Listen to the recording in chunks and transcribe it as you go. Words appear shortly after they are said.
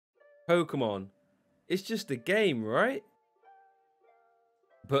Pokemon, it's just a game, right?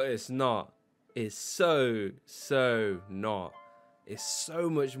 But it's not. It's so not. It's so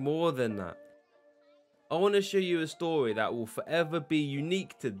much more than that. I want to show you a story that will forever be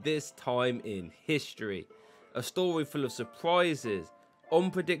unique to this time in history. A story full of surprises,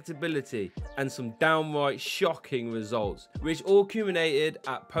 unpredictability, and some downright shocking results, which all culminated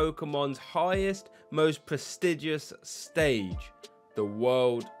at Pokemon's highest, most prestigious stage, the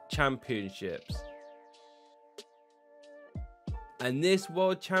World Championships. And this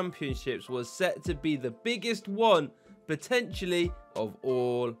World Championships was set to be the biggest one, potentially, of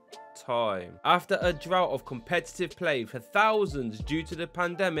all time. After a drought of competitive play for thousands due to the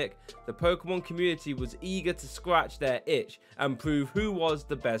pandemic, the Pokemon community was eager to scratch their itch and prove who was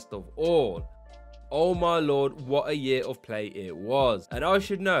the best of all. Oh my lord, what a year of play it was. And I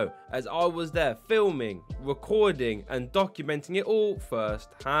should know, as I was there filming, recording and documenting it all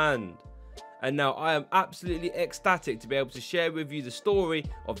firsthand. And now I am absolutely ecstatic to be able to share with you the story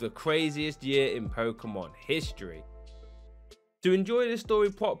of the craziest year in Pokemon history. To enjoy this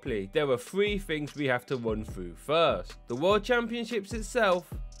story properly, there are 3 things we have to run through first: the World Championships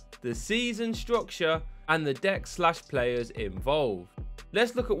itself, the season structure, and the deck/players involved.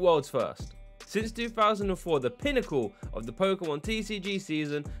 Let's look at Worlds first. Since 2004, the pinnacle of the Pokemon TCG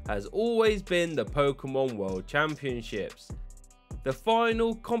season has always been the Pokemon World Championships. The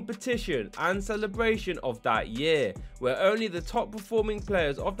final competition and celebration of that year, where only the top performing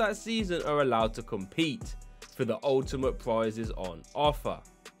players of that season are allowed to compete for the ultimate prizes on offer,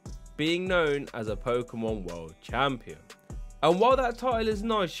 being known as a Pokemon World Champion. And while that title is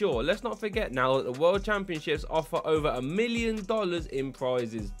nice, sure, let's not forget now that the World Championships offer over $1 million in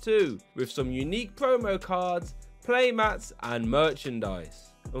prizes too, with some unique promo cards, playmats and merchandise.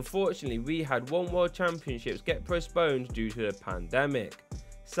 Unfortunately, we had one World Championships get postponed due to the pandemic.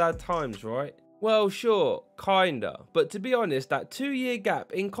 Sad times, right? Well, sure, kinda, but to be honest, that 2-year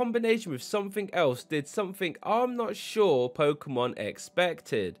gap in combination with something else did something I'm not sure Pokemon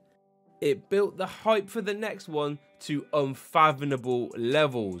expected. It built the hype for the next one to unfathomable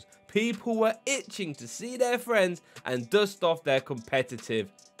levels. People were itching to see their friends and dust off their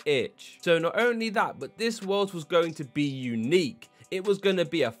competitive itch. So not only that, but this Worlds was going to be unique. It was going to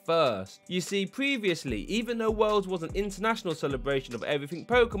be a first. You see, previously, even though Worlds was an international celebration of everything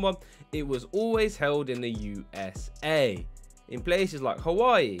Pokemon, it was always held in the USA, in places like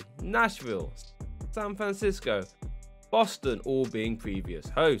Hawaii, Nashville, San Francisco, Boston, all being previous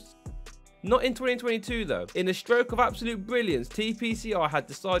hosts. Not in 2022 though. In a stroke of absolute brilliance, TPCR had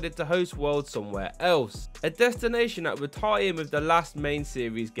decided to host Worlds somewhere else, a destination that would tie in with the last main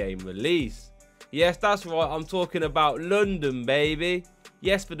series game release. Yes, that's right, I'm talking about London, baby.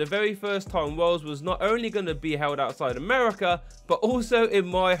 Yes, for the very first time, Worlds was not only going to be held outside America, but also in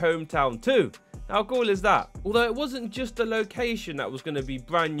my hometown too. How cool is that? Although it wasn't just the location that was going to be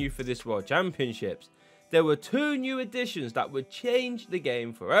brand new for this World Championships. There were 2 new additions that would change the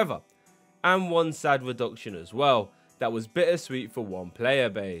game forever. And one sad reduction as well, that was bittersweet for one player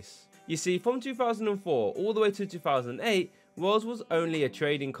base. You see, from 2004 all the way to 2008, Worlds was only a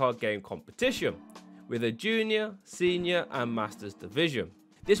trading card game competition, with a junior, senior and masters division.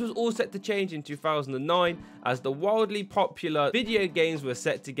 This was all set to change in 2009 as the wildly popular video games were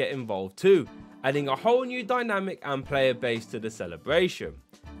set to get involved too, adding a whole new dynamic and player base to the celebration,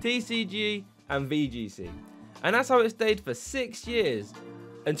 TCG and VGC. And that's how it stayed for 6 years,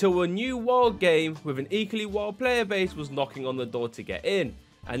 until a new wild game with an equally wild player base was knocking on the door to get in,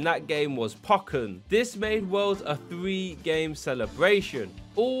 and that game was Pokkén. This made Worlds a 3-game celebration,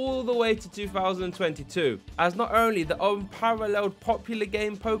 all the way to 2022, as not only the unparalleled popular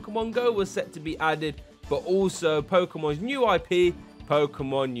game Pokemon Go was set to be added, but also Pokemon's new IP,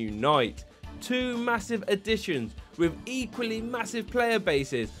 Pokemon Unite. 2 massive additions with equally massive player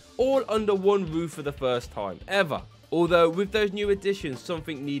bases, all under one roof for the first time ever. Although with those new additions,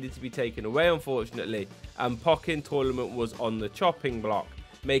 something needed to be taken away unfortunately, and Pokkén Tournament was on the chopping block,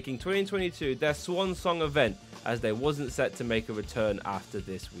 making 2022 their swan song event, as they wasn't set to make a return after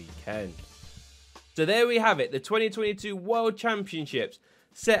this weekend. So there we have it, the 2022 World Championships,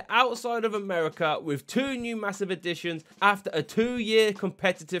 set outside of America with 2 new massive additions after a 2-year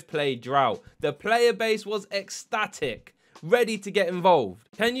competitive play drought. The player base was ecstatic, ready to get involved.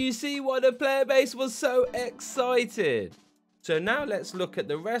 Can you see why the player base was so excited? So now let's look at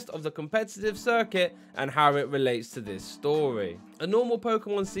the rest of the competitive circuit and how it relates to this story. A normal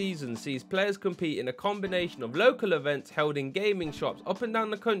Pokemon season sees players compete in a combination of local events held in gaming shops up and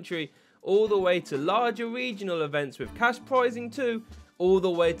down the country, all the way to larger regional events with cash prizing too, all the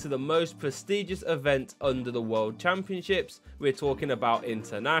way to the most prestigious event under the World Championships. We're talking about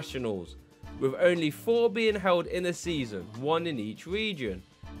internationals, with only 4 being held in a season, 1 in each region: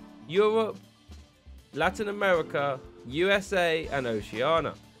 Europe, Latin America, USA and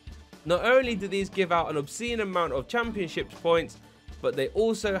Oceania. Not only do these give out an obscene amount of championships points, but they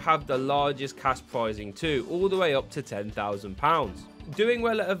also have the largest cash prizing too, all the way up to £10,000. Doing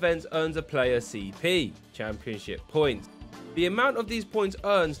well at events earns a player CP, championship points. The amount of these points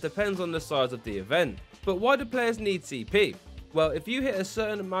earns depends on the size of the event. But why do players need CP? Well, if you hit a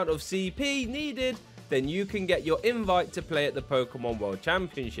certain amount of CP needed, then you can get your invite to play at the Pokemon World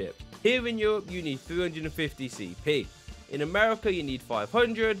Championships. Here in Europe you need 350 CP, in America you need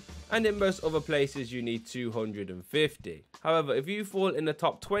 500, and in most other places you need 250. However, if you fall in the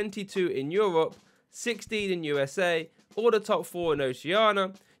top 22 in Europe, 16 in USA, or the top 4 in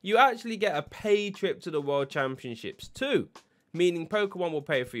Oceania, you actually get a paid trip to the World Championships too, meaning Pokemon will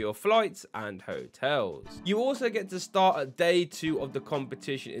pay for your flights and hotels. You also get to start at day 2 of the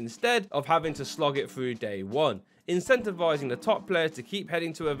competition instead of having to slog it through day 1, incentivizing the top players to keep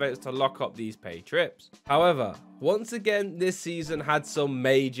heading to events to lock up these paid trips. However, once again this season had some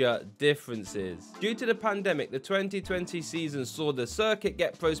major differences. Due to the pandemic, the 2020 season saw the circuit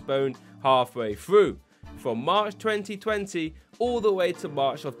get postponed halfway through, from March 2020 all the way to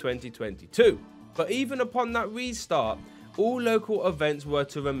March of 2022. But even upon that restart, all local events were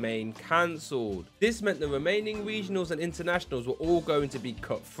to remain cancelled. This meant the remaining regionals and internationals were all going to be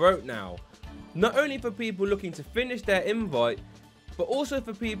cutthroat now. Not only for people looking to finish their invite, but also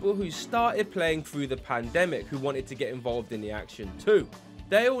for people who started playing through the pandemic who wanted to get involved in the action too.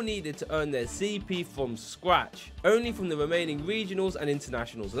 They all needed to earn their CP from scratch, only from the remaining regionals and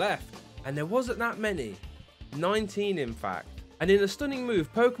internationals left. And there wasn't that many, 19 in fact. And in a stunning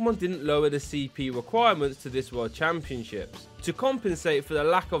move, Pokemon didn't lower the CP requirements to this World Championships to compensate for the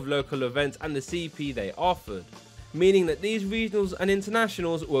lack of local events and the CP they offered, meaning that these regionals and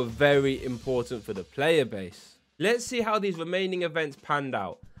internationals were very important for the player base. Let's see how these remaining events panned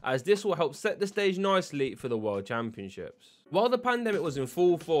out, as this will help set the stage nicely for the World Championships. While the pandemic was in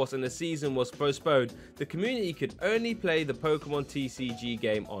full force and the season was postponed, the community could only play the Pokemon TCG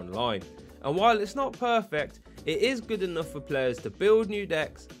game online. And while it's not perfect, it is good enough for players to build new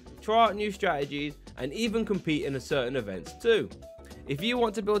decks, try out new strategies, and even compete in certain events too. If you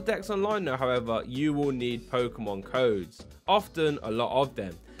want to build decks online now, however, you will need Pokemon codes, often a lot of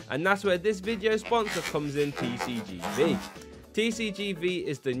them. And that's where this video sponsor comes in, TCGV. TCGV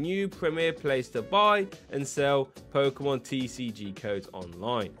is the new premier place to buy and sell Pokemon TCG codes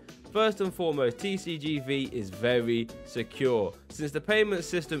online. First and foremost, TCGV is very secure, since the payment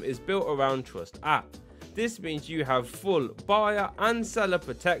system is built around Trust App. This means you have full buyer and seller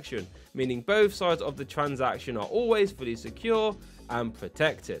protection, meaning both sides of the transaction are always fully secure and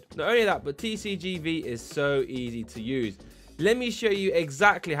protected. Not only that, but TCGV is so easy to use. Let me show you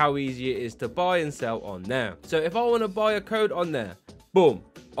exactly how easy it is to buy and sell on there. So if I want to buy a code on there, boom,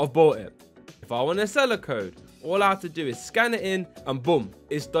 I've bought it. If I want to sell a code, all I have to do is scan it in and boom,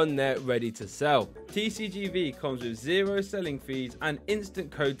 it's done there, ready to sell. TCGV comes with 0 selling fees and instant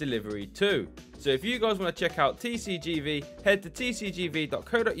code delivery too. So if you guys want to check out TCGV, head to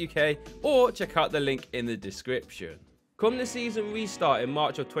tcgv.co.uk or check out the link in the description. Come the season restart in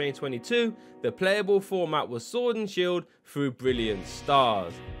March of 2022, the playable format was Sword and Shield through Brilliant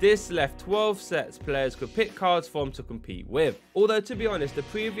Stars. This left 12 sets players could pick cards from to compete with. Although to be honest, the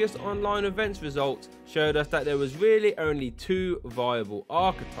previous online events results showed us that there was really only 2 viable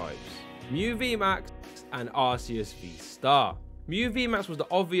archetypes, Mew VMAX and Arceus V Star. Mew VMAX was the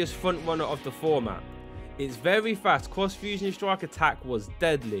obvious front runner of the format. Its very fast cross fusion strike attack was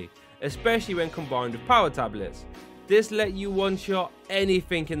deadly, especially when combined with power tablets. This let you one-shot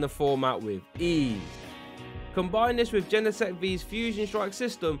anything in the format with ease. Combine this with Genesect V's Fusion Strike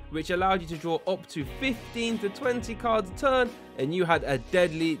system, which allowed you to draw up to 15 to 20 cards a turn, and you had a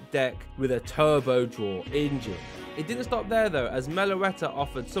deadly deck with a turbo draw engine. It didn't stop there though, as Meloretta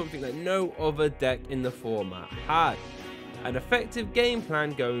offered something that no other deck in the format had: an effective game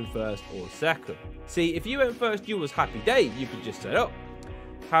plan going first or second. See, if you went first, you was happy day, you could just set up.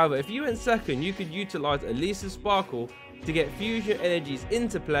 However, if you went second, you could utilize Elisa's Sparkle to get fusion energies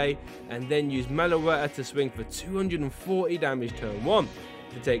into play and then use Meloretta to swing for 240 damage turn 1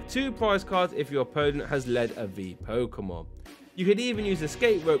 to take 2 prize cards if your opponent has led a V Pokemon. You could even use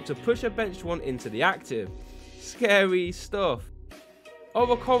Escape Rope to push a benched one into the active. Scary stuff.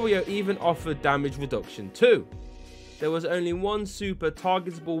 Oricorio even offered damage reduction too. There was only one super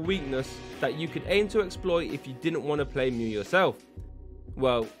targetable weakness that you could aim to exploit if you didn't want to play Mew yourself.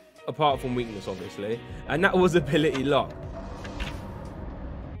 Well, apart from weakness obviously, and that was ability lock.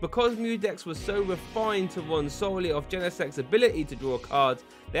 because Mew decks were so refined to run solely off Genesec's ability to draw cards,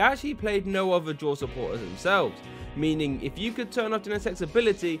 they actually played no other draw supporters themselves, meaning if you could turn off Genesec's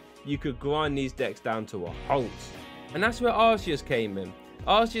ability, you could grind these decks down to a halt. And that's where Arceus came in.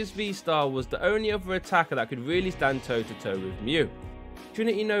 Arceus V-Star was the only other attacker that could really stand toe to toe with Mew.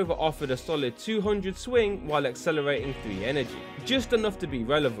 Trinity Nova offered a solid 200 swing while accelerating 3 energy, just enough to be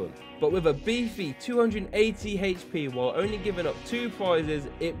relevant, but with a beefy 280 HP while only giving up 2 prizes,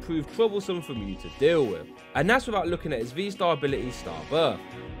 it proved troublesome for Mew to deal with. And that's without looking at its V-Star ability Starbirth,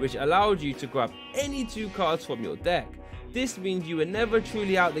 which allowed you to grab any 2 cards from your deck. This means you were never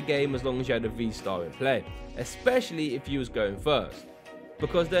truly out the game as long as you had a V-Star in play, especially if you was going first,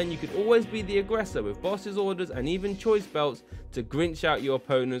 because then you could always be the aggressor with boss's orders and even choice belts to grinch out your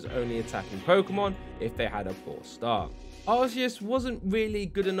opponent's only attacking Pokemon if they had a poor start. Arceus wasn't really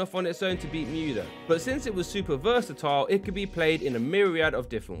good enough on its own to beat Mew though, but since it was super versatile, it could be played in a myriad of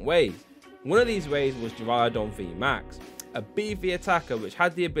different ways. One of these ways was Duraludon V Max, a beefy attacker which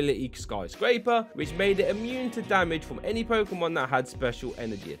had the ability Skyscraper, which made it immune to damage from any Pokemon that had special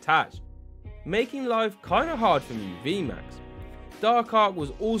energy attached, making life kinda hard for Mew V Max. Dark Arc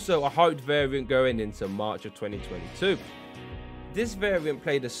was also a hyped variant going into March of 2022. This variant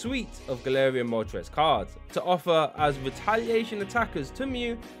played a suite of Galarian Moltres cards to offer as retaliation attackers to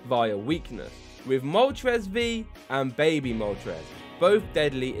Mew via weakness, with Moltres V and Baby Moltres, both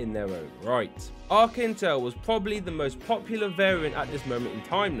deadly in their own right. Arc Intel was probably the most popular variant at this moment in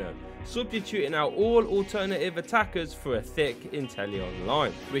time though, substituting out all alternative attackers for a thick Inteleon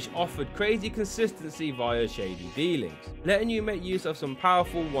line, which offered crazy consistency via shady dealings, letting you make use of some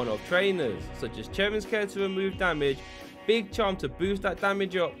powerful one-off trainers such as Cheren's Care to remove damage, Big Charm to boost that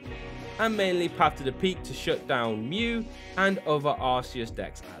damage up, and mainly Path to the Peak to shut down Mew and other Arceus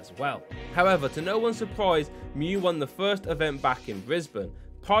decks as well. However, to no one's surprise, Mew won the first event back in Brisbane,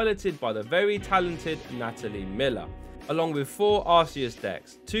 piloted by the very talented Natalie Miller, along with 4 Arceus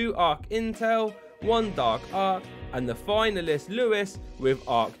decks, 2 Arc Intel, 1 Dark Arc, and the finalist Lewis with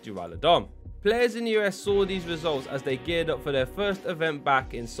Arc Duraludon. Players in the US saw these results as they geared up for their first event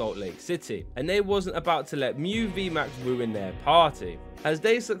back in Salt Lake City, and they wasn't about to let Mew VMAX ruin their party, as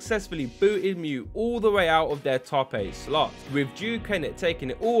they successfully booted Mew all the way out of their top 8 slots, with Drew Kennett taking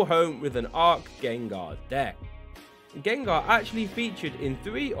it all home with an Arc Gengar deck. Gengar actually featured in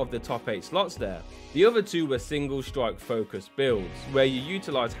 3 of the top 8 slots there. The other 2 were single strike focused builds, where you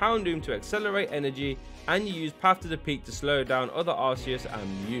utilise Houndoom to accelerate energy and you use Path to the Peak to slow down other Arceus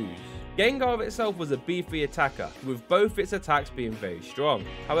and Mews. Gengar itself was a beefy attacker, with both its attacks being very strong.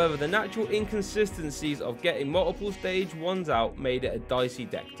 However, the natural inconsistencies of getting multiple stage 1s out made it a dicey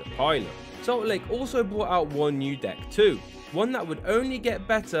deck to pilot. Salt Lake also brought out one new deck too, one that would only get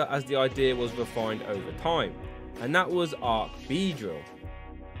better as the idea was refined over time, and that was Arc Beedrill.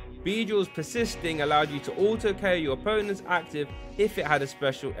 Beedrill's persisting allowed you to auto KO your opponent's active if it had a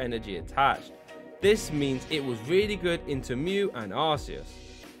special energy attached. This means it was really good into Mew and Arceus.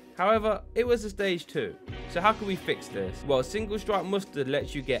 However, it was a stage 2, so how can we fix this? Well, Single Strike Mustard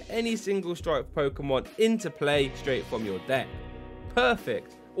lets you get any Single Strike Pokemon into play straight from your deck.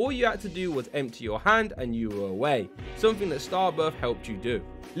 Perfect! All you had to do was empty your hand and you were away, something that Starbirth helped you do.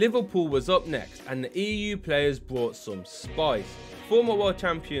 Liverpool was up next and the EU players brought some spice. Former world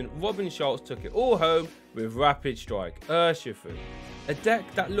champion Robin Schultz took it all home with Rapid Strike Urshifu, a deck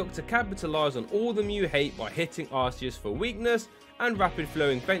that looked to capitalise on all the Mew hate by hitting Arceus for weakness and rapid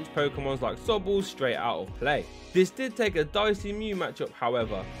flowing bench Pokemons like Sobble straight out of play. This did take a dicey Mew matchup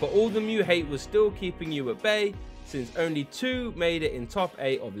however, but all the Mew hate was still keeping you at bay, since only 2 made it in top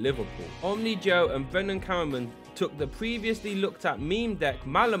 8 of Liverpool. Omni Joe and Brendan Cameron took the previously looked at meme deck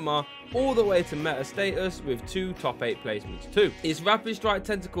Malamar all the way to meta status with 2 top 8 placements too. Its Rapid Strike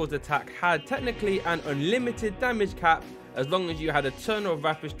Tentacles attack had technically an unlimited damage cap as long as you had a ton of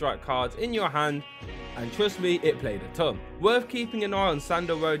Rapid Strike cards in your hand, and trust me, it played a ton. Worth keeping an eye on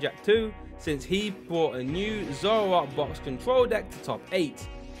Sandor Rojak too, since he brought a new Zoroark box control deck to top 8,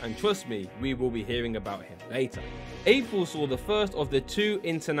 and trust me, we will be hearing about him later. April saw the first of the 2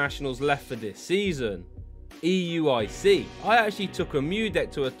 internationals left for this season, EUIC. I actually took a Mew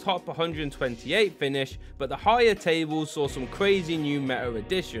deck to a top 128 finish, but the higher tables saw some crazy new meta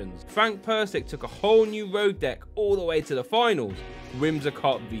additions. Frank Persick took a whole new rogue deck all the way to the finals,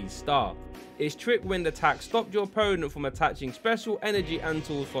 Whimsicott V Star. Its Trick Wind attack stopped your opponent from attaching special energy and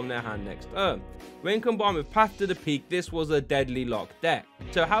tools from their hand next turn. When combined with Path to the Peak, this was a deadly lock deck.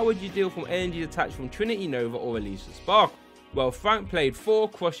 So how would you deal from energy attached from Trinity Nova or Elisa Sparkle? Well, Frank played 4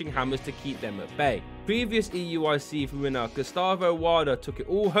 Crushing Hammers to keep them at bay. Previous EUIC winner Gustavo Wada took it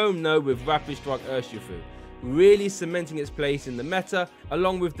all home though with Rapid Strike Urshifu, really cementing its place in the meta,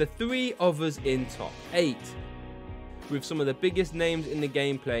 along with the 3 others in top 8. With some of the biggest names in the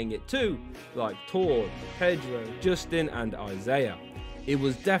game playing it too, like Tor, Pedro, Justin and Isaiah. It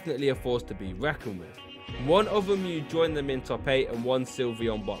was definitely a force to be reckoned with. One other Mew joined them in top 8 and won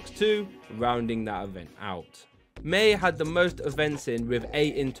Sylveon Box 2, rounding that event out. May had the most events in with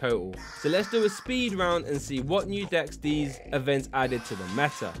 8 in total, so let's do a speed round and see what new decks these events added to the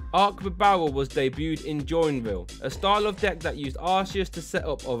meta. Bibarel was debuted in Joinville, a style of deck that used Arceus to set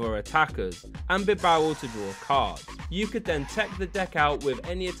up other attackers, and Bibarel to draw cards. You could then tech the deck out with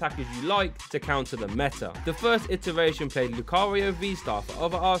any attackers you like to counter the meta. The first iteration played Lucario V-Star for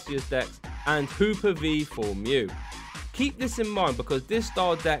other Arceus decks and Hooper V for Mew. Keep this in mind because this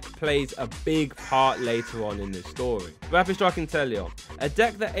style deck plays a big part later on in this story. Rapid Strike Inteleon, a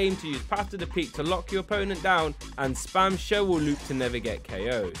deck that aimed to use Path to the Peak to lock your opponent down and spam Cheryl Loop to never get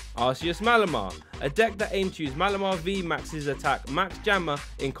KO'd. Arceus Malamar, a deck that aimed to use Malamar V Max's attack Max Jammer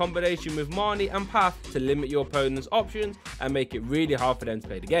in combination with Marnie and Path to limit your opponent's options and make it really hard for them to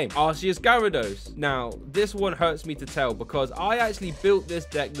play the game. Arceus Gyarados, now this one hurts me to tell because I actually built this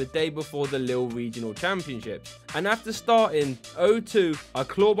deck the day before the Lille Regional Championships, and after starting 0-2, I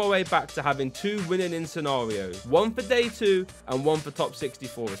clawed my way back to having 2 winning in scenarios, one for day 2 and one for top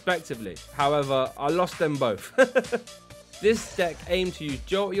 64 respectively. However, I lost them both. This deck aimed to use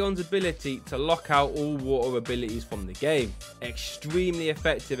Jolteon's ability to lock out all water abilities from the game, extremely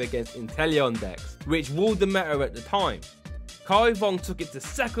effective against Inteleon decks, which ruled the meta at the time. Kai Vong took it to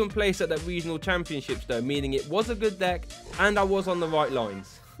 2nd place at the regional championships though, meaning it was a good deck and I was on the right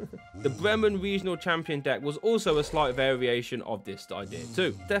lines. The Bremen regional champion deck was also a slight variation of this idea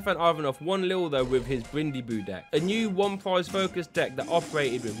too. Stefan Ivanov won Lille though with his Brindyboo deck, a new one prize focused deck that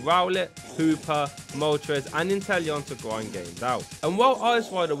operated with Rowlet, Hooper, Moltres and Inteleon to grind games out. And while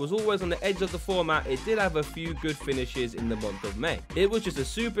Ice Rider was always on the edge of the format, it did have a few good finishes in the month of May. It was just a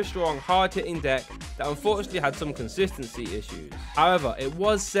super strong, hard hitting deck that unfortunately had some consistency issues. However, it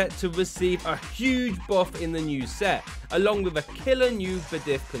was set to receive a huge buff in the new set, along with a killer new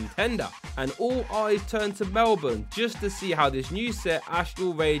Bidif contender, and all eyes turned to Melbourne just to see how this new set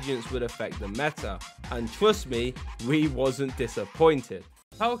Astral Radiance would affect the meta, and trust me, we wasn't disappointed.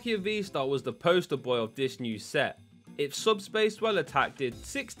 Palkia V-Star was the poster boy of this new set. Its Subspace Swell attack did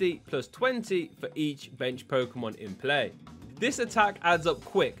 60 plus 20 for each bench Pokemon in play. This attack adds up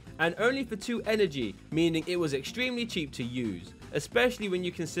quick and only for 2 energy, meaning it was extremely cheap to use, especially when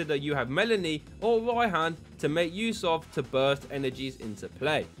you consider you have Melanie or Raihan to make use of to burst energies into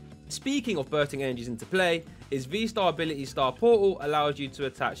play. Speaking of bursting energies into play, its V-Star ability Star Portal allows you to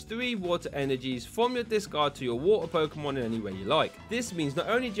attach 3 water energies from your discard to your water Pokemon in any way you like. This means not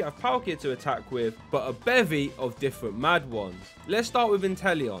only do you have Palkia to attack with, but a bevy of different mad ones. Let's start with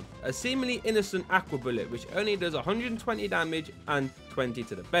Inteleon, a seemingly innocent Aqua Bullet which only does 120 damage and 20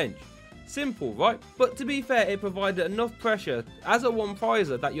 to the bench. Simple, right? But to be fair, it provided enough pressure as a one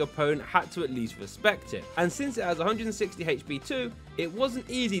prizer that your opponent had to at least respect it. And since it has 160 HP too, it wasn't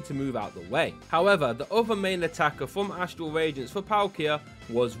easy to move out the way. However, the other main attacker from Astral Radiance for Palkia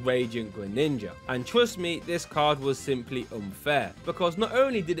was Radiant Greninja. And trust me, this card was simply unfair, because not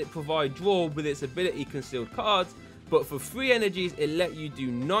only did it provide draw with its ability concealed cards, but for 3 energies it let you do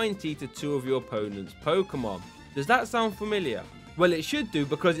 90 to 2 of your opponent's Pokemon. Does that sound familiar? Well, it should do,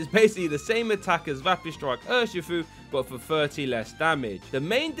 because it's basically the same attack as Rapid Strike Urshifu, but for 30 less damage. The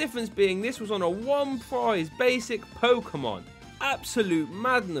main difference being this was on a one prize basic Pokemon. Absolute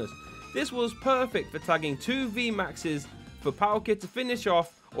madness. This was perfect for tagging 2 VMAXs for Palkia to finish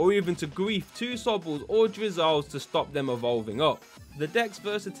off, or even to grief 2 Sobbles or Drizzles to stop them evolving up. The deck's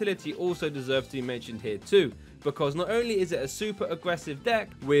versatility also deserves to be mentioned here too, because not only is it a super aggressive deck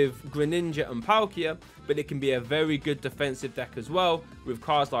with Greninja and Palkia, but it can be a very good defensive deck as well, with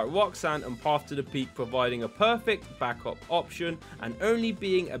cards like Roxanne and Path to the Peak providing a perfect backup option and only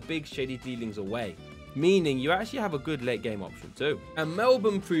being a big shady dealings away, meaning you actually have a good late game option too. And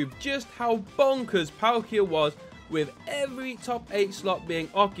Melbourne proved just how bonkers Palkia was, with every top 8 slot being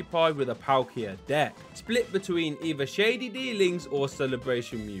occupied with a Palkia deck, split between either shady dealings or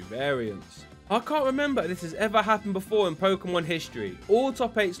Celebration Mew variants. I can't remember if this has ever happened before in Pokemon history, all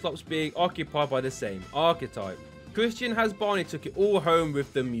top 8 slots being occupied by the same archetype. Christian Hasbani took it all home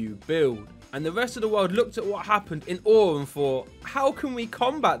with the Mew build, and the rest of the world looked at what happened in awe and thought, how can we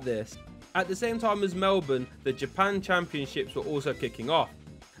combat this? At the same time as Melbourne, the Japan Championships were also kicking off,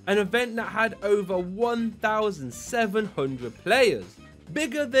 an event that had over 1,700 players.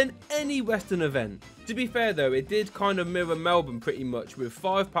 Bigger than any Western event. To be fair though, it did kind of mirror Melbourne pretty much, with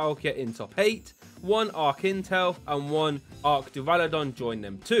 5 Palkia in top 8, one Arc Intel and one Arc Duraludon joined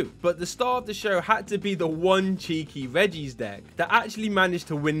them too. But the star of the show had to be the one cheeky Reggie's deck that actually managed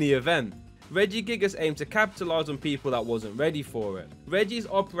to win the event. Regigigas aimed to capitalise on people that wasn't ready for it. Reggie's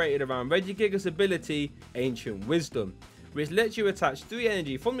operated around Regigigas' ability, Ancient Wisdom, which lets you attach 3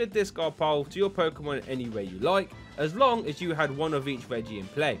 energy from the discard pile to your Pokemon any way you like, as long as you had one of each Reggie in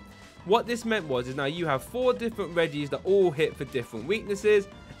play. What this meant is now you have 4 different Reggies that all hit for different weaknesses,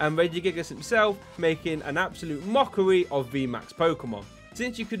 and Regigigas himself making an absolute mockery of VMAX Pokemon.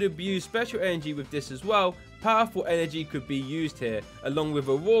 Since you could abuse special energy with this as well, powerful energy could be used here, along with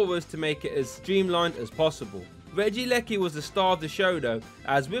Auroras to make it as streamlined as possible. Regieleki was the star of the show though,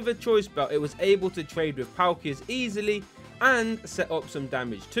 as with a choice belt it was able to trade with Palkias easily and set up some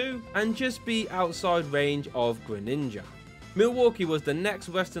damage too, and just be outside range of Greninja. Milwaukee was the next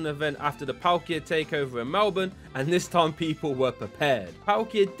Western event after the Palkia takeover in Melbourne, and this time people were prepared.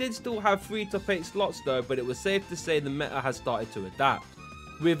 Palkia did still have 3 top 8 slots though, but it was safe to say the meta has started to adapt,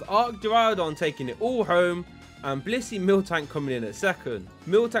 with Arc Duraludon taking it all home and Blissey Miltank coming in at second.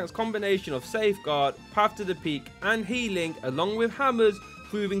 Miltank's combination of Safeguard, Path to the Peak and Healing along with Hammers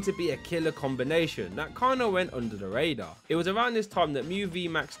proving to be a killer combination that kinda went under the radar. It was around this time that Mew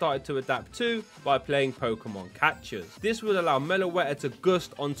VMAX started to adapt too by playing Pokemon catchers. This would allow Meloetta to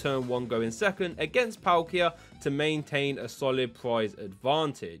gust on turn 1 going second against Palkia to maintain a solid prize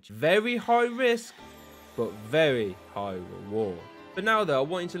advantage. Very high risk, but very high reward. For now though, I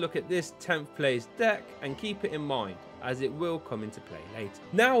want you to look at this 10th place deck and keep it in mind, as it will come into play later.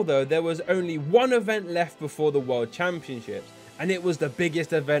 Now though, there was only one event left before the World Championships, and it was the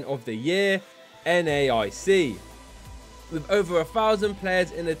biggest event of the year, NAIC. With over 1,000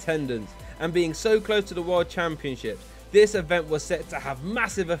 players in attendance and being so close to the World Championships, this event was set to have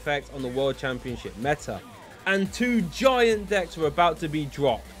massive effects on the World Championship meta. And 2 giant decks were about to be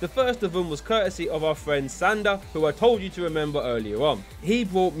dropped. The first of them was courtesy of our friend Sander, who I told you to remember earlier on. He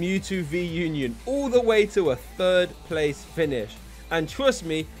brought Mewtwo V Union all the way to a 3rd place finish. And trust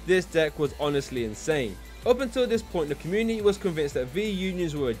me, this deck was honestly insane. Up until this point, the community was convinced that V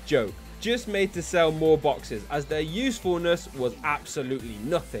Unions were a joke, just made to sell more boxes, as their usefulness was absolutely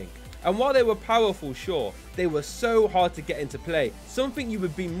nothing. And while they were powerful, sure, they were so hard to get into play, something you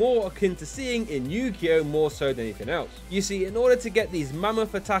would be more akin to seeing in Yu-Gi-Oh! More so than anything else. You see, in order to get these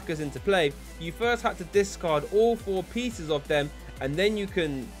mammoth attackers into play, you first had to discard all 4 pieces of them, and then you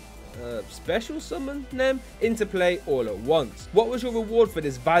can special summon them into play all at once. What was your reward for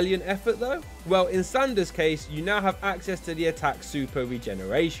this valiant effort though? Well, in Sander's case, you now have access to the attack Super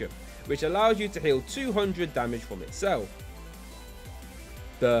Regeneration, which allows you to heal 200 damage from itself.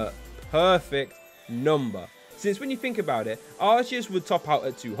 The perfect number, since when you think about it, Arceus would top out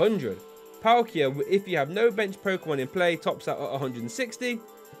at 200. Palkia, if you have no bench Pokemon in play, tops out at 160.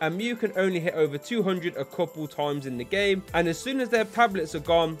 And Mew can only hit over 200 a couple times in the game, and as soon as their tablets are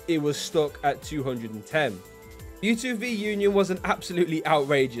gone, it was stuck at 210. Mewtwo V Union was an absolutely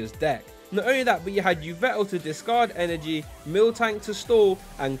outrageous deck. Not only that, but you had Yveltal to discard energy, Miltank to stall,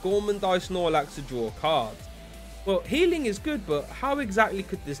 and Gormandai Snorlax to draw cards. Well, healing is good, but how exactly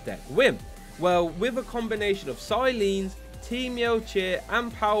could this deck win? Well, with a combination of Silenes, Team Yell Cheer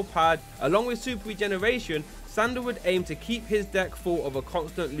and Power Pad, along with Super Regeneration, Sander would aim to keep his deck full of a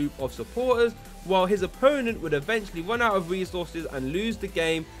constant loop of supporters, while his opponent would eventually run out of resources and lose the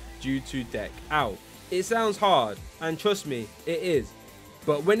game due to deck out. It sounds hard, and trust me, it is.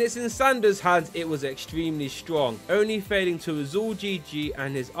 But when it's in Sander's hands, it was extremely strong, only failing to Azul GG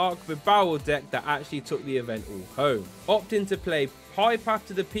and his Arc Bibarel deck that actually took the event all home, opting to play high Path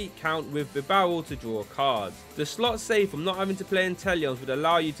to the Peak count with Bibarel to draw cards. The slot save from not having to play Inteleons would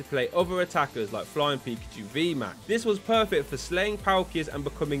allow you to play other attackers like Flying Pikachu VMAX. This was perfect for slaying Palkias and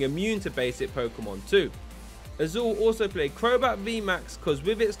becoming immune to basic Pokemon too. Azul also played Crobat VMAX because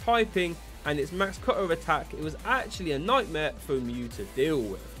with its typing and its Max Cutter attack, it was actually a nightmare for Mew to deal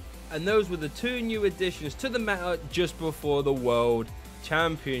with. And those were the 2 new additions to the meta just before the World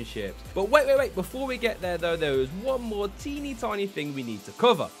Championships. But wait, before we get there though, there is one more teeny tiny thing we need to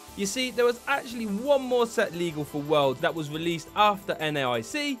cover. You see, there was actually one more set legal for World that was released after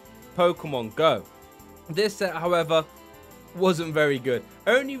NAIC, Pokemon Go. This set, however, wasn't very good,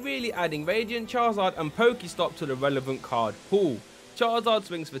 only really adding Radiant Charizard and Pokestop to the relevant card pool. Charizard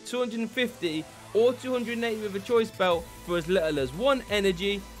swings for 250 or 280 with a choice belt for as little as 1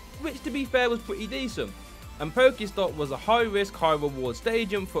 energy, which to be fair was pretty decent. And Pokestop was a high risk, high reward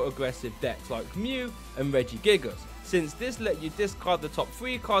stadium for aggressive decks like Mew and Regigigas, since this let you discard the top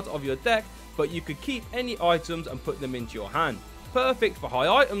 3 cards of your deck, but you could keep any items and put them into your hand. Perfect for high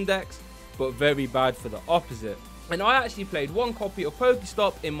item decks, but very bad for the opposite. And I actually played one copy of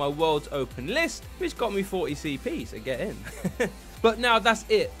Pokestop in my Worlds Open list, which got me 40 CP, so get in. But now that's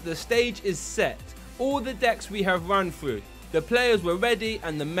it, the stage is set. All the decks we have run through, the players were ready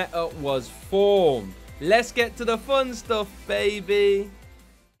and the meta was formed. Let's get to the fun stuff, baby.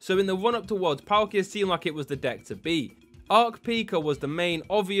 So in the run up to Worlds, Palkia seemed like it was the deck to beat. Arc Pika was the main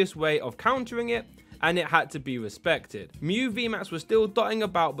obvious way of countering it, and it had to be respected. Mew VMAX was still dotting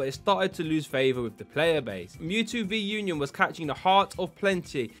about, but it started to lose favour with the player base. Mewtwo V Union was catching the heart of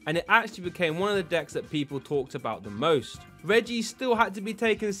plenty, and it actually became one of the decks that people talked about the most. Reggie still had to be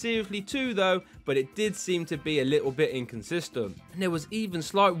taken seriously too though, but it did seem to be a little bit inconsistent. And there was even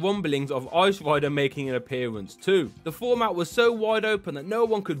slight rumblings of Ice Rider making an appearance too. The format was so wide open that no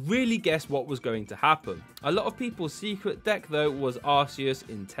one could really guess what was going to happen. A lot of people's secret deck though was Arceus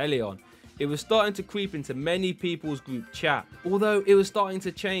Inteleon. It was starting to creep into many people's group chat, although it was starting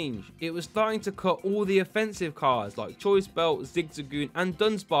to change. It was starting to cut all the offensive cards like Choice Belt, Zigzagoon and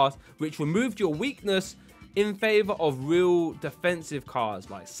Dunsparce, which removed your weakness, in favour of real defensive cards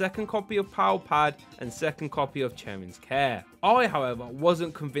like second copy of Power Pad and second copy of Cheren's Care. I, however,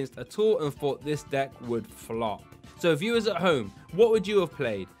 wasn't convinced at all and thought this deck would flop. So viewers at home, what would you have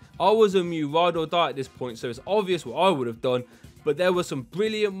played? I was a Mew ride or die at this point, so it's obvious what I would have done, but there were some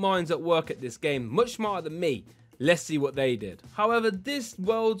brilliant minds at work at this game, much smarter than me. Let's see what they did. However, this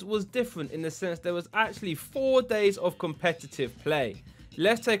Worlds was different in the sense there was actually 4 days of competitive play.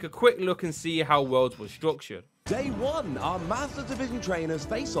 Let's take a quick look and see how Worlds was structured. Day 1, our Master Division trainers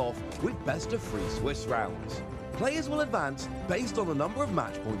face off with best of 3 Swiss rounds. Players will advance based on the number of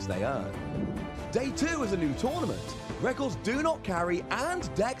match points they earn. Day 2 is a new tournament. Records do not carry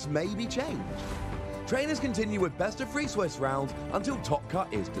and decks may be changed. Trainers continue with best of 3 Swiss rounds until top cut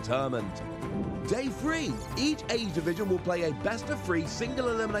is determined. Day 3, each age division will play a best of 3 single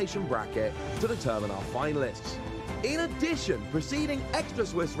elimination bracket to determine our finalists. In addition, preceding extra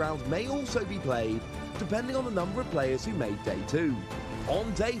Swiss rounds may also be played, depending on the number of players who made Day 2.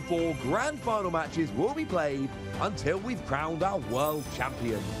 On Day 4, grand final matches will be played until we've crowned our world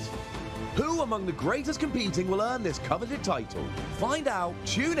champions. Who among the greatest competing will earn this coveted title? Find out,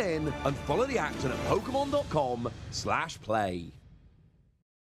 tune in, and follow the action at Pokemon.com/play.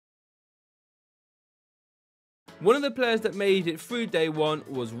 One of the players that made it through Day 1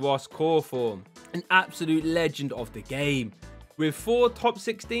 was Ross Cawthorn, an absolute legend of the game, with 4 top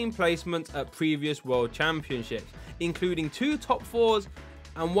 16 placements at previous World Championships, including 2 top 4s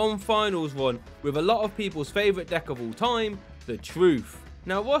and 1 finals run with a lot of people's favourite deck of all time, the Truth.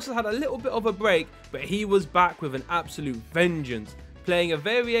 Now Ross had a little bit of a break, but he was back with an absolute vengeance, playing a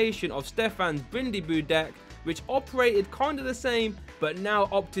variation of Stefan's Brindiboo deck, which operated kind of the same, but now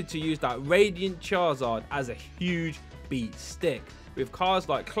opted to use that Radiant Charizard as a huge beat stick. With cards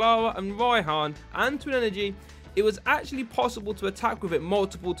like Clara and Raihan and Twin Energy, it was actually possible to attack with it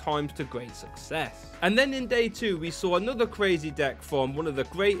multiple times to great success. And then in Day 2, we saw another crazy deck from one of the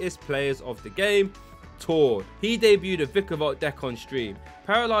greatest players of the game, Tord. He debuted a Vikavolt deck on stream.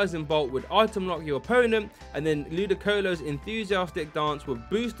 Paralyzing Bolt would item lock your opponent, and then Ludicolo's Enthusiastic Dance would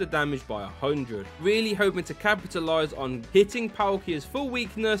boost the damage by 100. Really hoping to capitalize on hitting Palkia's full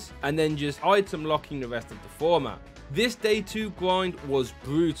weakness and then just item locking the rest of the format. This Day 2 grind was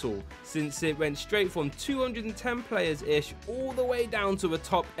brutal, since it went straight from 210 players-ish all the way down to a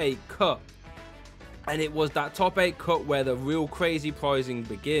top 8 cut. And it was that top 8 cut where the real crazy prizing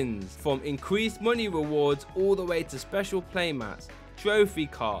begins, from increased money rewards all the way to special playmats, trophy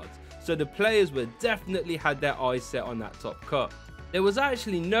cards, so the players were definitely had their eyes set on that top cut. There was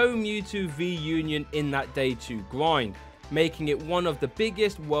actually no Mewtwo V Union in that Day 2 grind, making it one of the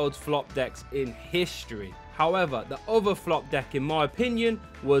biggest Worlds flop decks in history. However, the other flop deck in my opinion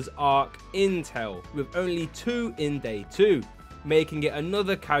was Arc Intel, with only 2 in Day 2, making it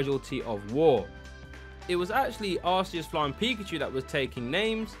another casualty of war. It was actually Arceus Flying Pikachu that was taking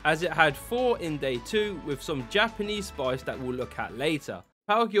names, as it had 4 in Day 2 with some Japanese spice that we'll look at later.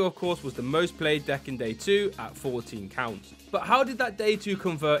 Palkia of course was the most played deck in Day 2 at 14 counts. But how did that Day 2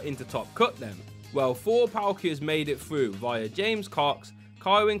 convert into top cut then? Well, 4 Palkias made it through via James Cox,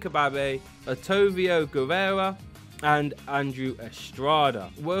 Kaiwin Kababe, Otovio Guerrera and Andrew Estrada.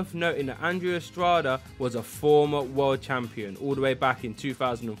 Worth noting that Andrew Estrada was a former world champion all the way back in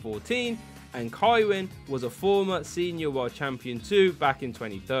 2014, and Kaiwin was a former senior world champion too back in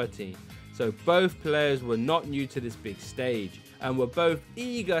 2013. So both players were not new to this big stage and were both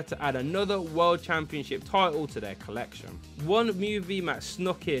eager to add another world championship title to their collection. One Mew VMAX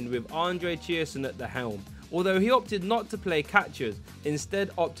snuck in with Andre Chierson at the helm, although he opted not to play catchers, instead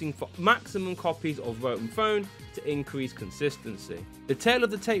opting for maximum copies of Rotom Phone to increase consistency. The tail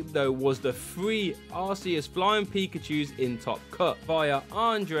of the tape though was the 3 Arceus Flying Pikachus in Top Cut via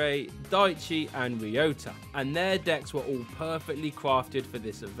Andre, Deejay and Ryota, and their decks were all perfectly crafted for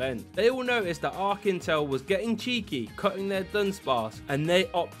this event. They all noticed that Arc Intel was getting cheeky, cutting their Dunsparce, and they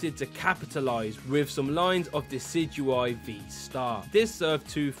opted to capitalize with some lines of Decidui V-Star. This served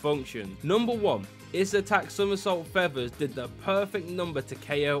 2 functions. Number 1, its attack Somersault Feathers did the perfect number to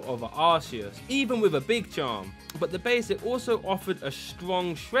KO over Arceus, even with a big charm, but the basic also offered a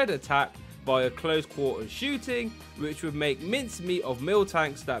strong shred attack via close quarters shooting, which would make mincemeat of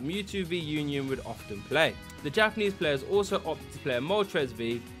Miltanks that Mewtwo v Union would often play. The Japanese players also opted to play a Moltres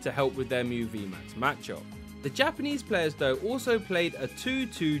V to help with their Mew VMAX matchup. The Japanese players though also played a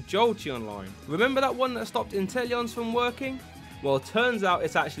 2-2 Jolteon line. Remember that one that stopped Inteleons from working? Well, turns out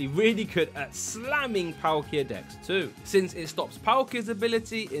it's actually really good at slamming Palkia decks too, since it stops Palkia's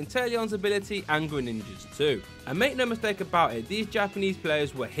ability, Inteleon's ability and Greninja's too. And make no mistake about it, these Japanese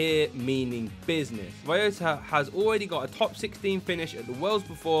players were here meaning business. Ryota has already got a top 16 finish at the Worlds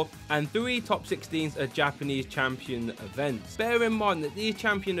before and 3 top 16s at Japanese champion events. Bear in mind that these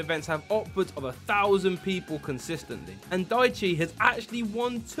champion events have upwards of 1,000 people consistently, and Deejay has actually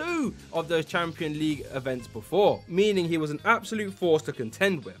won 2 of those champion league events before, meaning he was an absolute force to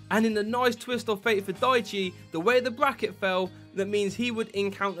contend with. And in a nice twist of fate for Deejay, the way the bracket fell, that means he would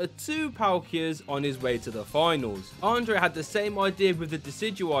encounter 2 Palkias on his way to the finals. Andre had the same idea with the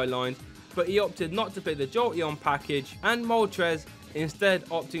Decidui lines, but he opted not to play the Jolteon package and Moltres, instead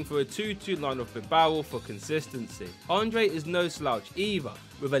opting for a 2-2 line of Bibarel for consistency. Andre is no slouch either,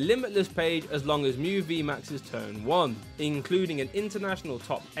 with a limitless page as long as Mew VMAX's turn 1, including an international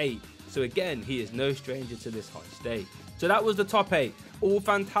top 8, so again he is no stranger to this high stake. So that was the top 8, all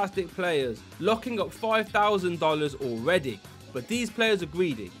fantastic players, locking up $5,000 already. But these players are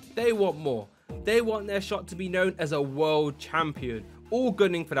greedy, they want more. They want their shot to be known as a world champion, all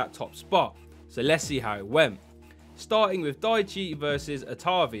gunning for that top spot. So let's see how it went. Starting with Deejay versus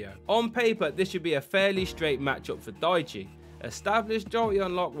Atavio. On paper, this should be a fairly straight matchup for Deejay. Established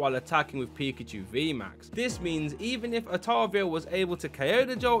Jolteon lock while attacking with Pikachu VMAX. This means even if Atavio was able to KO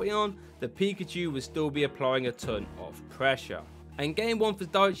the Jolteon, the Pikachu would still be applying a ton of pressure. And game 1 for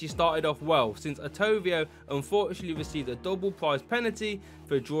Deejay started off well, since Atavio unfortunately received a double prize penalty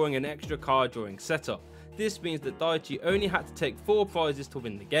for drawing an extra card during setup. This means that Deejay only had to take 4 prizes to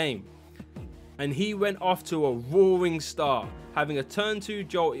win the game. And he went off to a roaring start, having a turn 2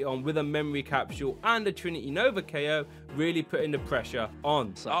 Jolteon with a memory capsule and a Trinity Nova KO, really putting the pressure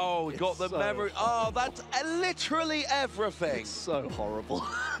on. Oh, he got the memory. Oh, that's literally everything. It's so horrible.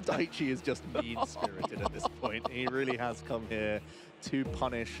 Deejay is just mean-spirited at this point. He really has come here to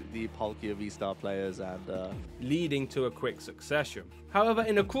punish the Palkia V-Star players and leading to a quick succession. However,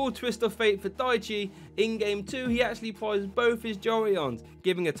 in a cruel twist of fate for Deejay, in game 2 he actually prized both his Jolteons,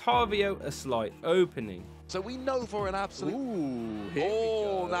 giving Atavio a slight opening. So we know for an absolute...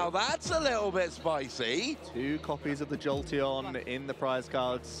 Ooh, now that's a little bit spicy. 2 copies of the Jolteon in the prize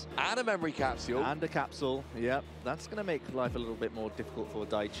cards. And a memory capsule. And a capsule, yep. That's going to make life a little bit more difficult for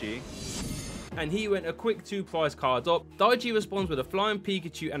Deejay. And he went a quick 2 prize cards up. Deejay responds with a Flying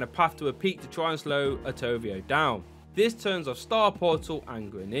Pikachu and a Path to a Peak to try and slow Atavio down. This turns off Star Portal and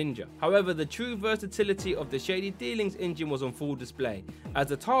Greninja. However, the true versatility of the Shady Dealings engine was on full display, as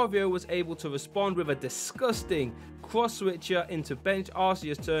Atavio was able to respond with a disgusting cross switcher into bench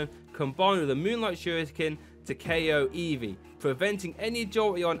Arceus turn, combined with a Moonlight Shuriken to KO Eevee, preventing any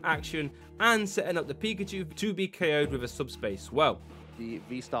Jolteon action and setting up the Pikachu to be KO'd with a subspace swell. The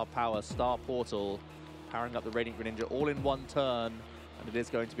V-Star power Star Portal powering up the Radiant Greninja all in one turn, and it is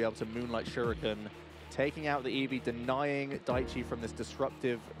going to be able to Moonlight Shuriken, taking out the Eevee, denying Deejay from this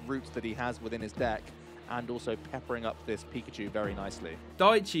disruptive route that he has within his deck, and also peppering up this Pikachu very nicely.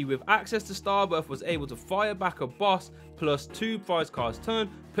 Deejay, with access to Starbirth, was able to fire back a boss plus 2 prize cards turn,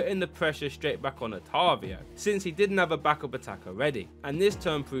 putting the pressure straight back on Atavio, since he didn't have a backup attack already. And this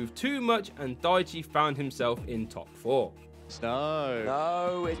turn proved too much, and Deejay found himself in top 4.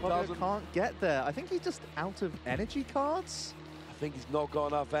 No, it doesn't. Can't get there. I think he's just out of energy cards. I think he's not got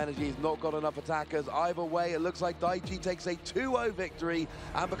enough energy, he's not got enough attackers. Either way, it looks like Deejay takes a 2-0 victory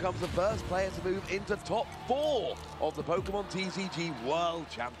and becomes the first player to move into top 4 of the Pokemon TCG World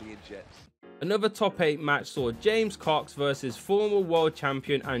Championships. Another top 8 match saw James Cox versus former world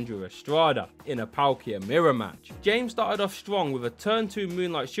champion Andrew Estrada in a Palkia mirror match. James started off strong with a turn 2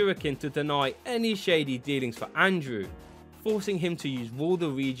 Moonlight Shuriken to deny any Shady Dealings for Andrew, forcing him to use Rule the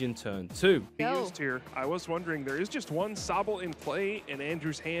Region turn 2. Used here. I was wondering, there is just one Sobble in play, and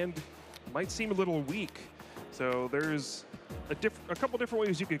Andrew's hand might seem a little weak. So there's a couple different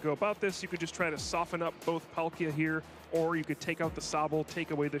ways you could go about this. You could just try to soften up both Palkia here, or you could take out the Sobble,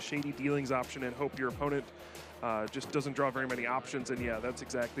 take away the Shady Dealings option, and hope your opponent just doesn't draw very many options. And yeah, that's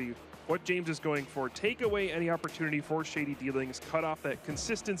exactly what James is going for. Take away any opportunity for Shady Dealings, cut off that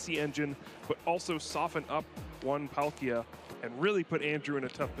consistency engine, but also soften up one Palkia and really put Andrew in a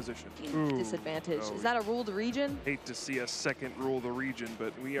tough position. Huge disadvantage. No. Is that a ruled region? Hate to see a second rule the region,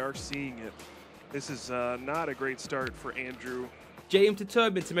 but we are seeing it. This is not a great start for Andrew. James,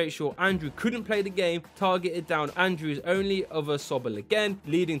 determined to make sure Andrew couldn't play the game, targeted down Andrew's only other Sobble again,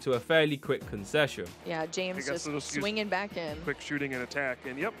 leading to a fairly quick concession. Yeah, James just swinging back in. Quick shooting and attack,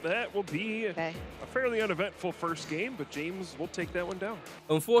 and yep, that will be a fairly uneventful first game, but James will take that one down.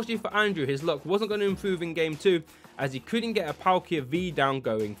 Unfortunately for Andrew, his luck wasn't going to improve in game 2, as he couldn't get a Palkia V down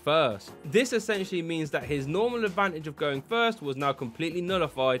going first. This essentially means that his normal advantage of going first was now completely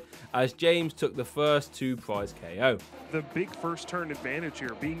nullified, as James took the first 2 prize KO. The big first turn advantage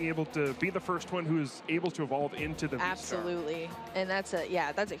here, being able to be the first one who is able to evolve into the V-Star. Absolutely, and that's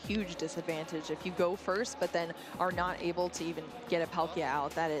a huge disadvantage if you go first but then are not able to even get a Palkia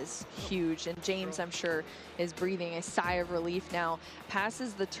out. That is huge, and James, I'm sure, is breathing a sigh of relief now.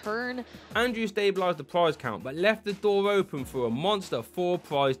 Passes the turn. Andrew stabilized the prize count but left the door open for a monster 4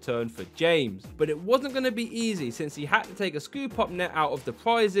 prize turn for James, but it wasn't going to be easy since he had to take a scoop up net out of the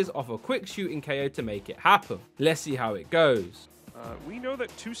prizes off a quick shooting KO to make it happen. Let's see how it goes. We know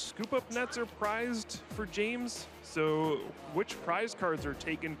that 2 scoop up nets are prized for James, so which prize cards are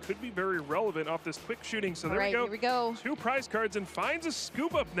taken could be very relevant off this quick shooting. So there we go. Here we go. 2 prize cards and finds a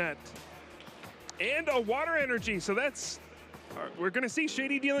scoop up net and a water energy. So that's we're going to see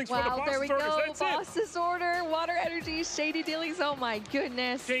Shady Dealings for the boss there we orders. go. That's boss it. Disorder, water energy, Shady Dealings. Oh my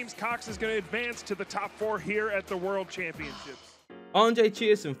goodness. James Cox is going to advance to the top 4 here at the World Championships. Andre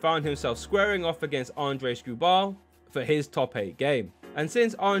Chiersson found himself squaring off against Andre Scubal for his top 8 game. And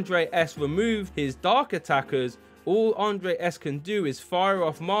since Andre S removed his dark attackers, all Andre S can do is fire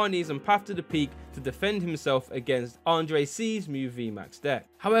off Marnies and Path to the Peak to defend himself against Andre C's Mew VMAX deck.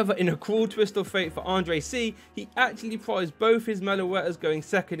 However, in a cruel twist of fate for Andre C, he actually prized both his Meloettas going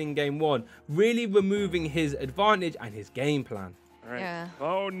second in game 1, really removing his advantage and his game plan. All right. Yeah.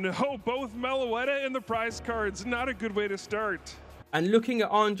 Oh no, both Meloetta in the prize cards. Not a good way to start. And looking at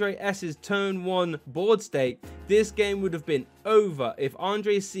Andre S's turn 1 board state, this game would have been over if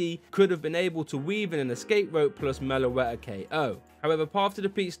Andre C could have been able to weave in an escape rope plus Meloetta KO. However, Path to the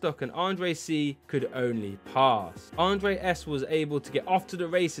Peak stuck and Andre C could only pass. Andre S was able to get off to the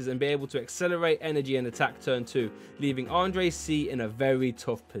races and be able to accelerate energy and attack turn 2, leaving Andre C in a very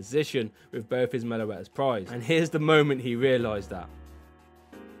tough position with both his Meloettas prized. And here's the moment he realized that.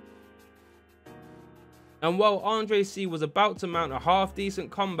 And while Andre C was about to mount a half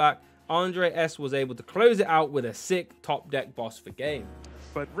decent comeback, Andre S was able to close it out with a sick top deck boss for game.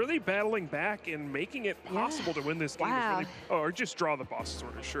 But really battling back and making it possible to win this game. Wow. Is really, or just draw the boss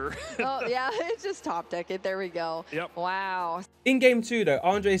sort of, sure. Oh yeah, it's just top deck it. There we go. Yep. Wow. In game 2 though,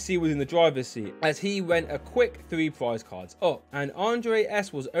 Andre C was in the driver's seat as he went a quick 3 prize cards up, and Andre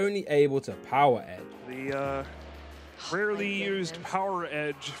S was only able to power edge. The rarely used power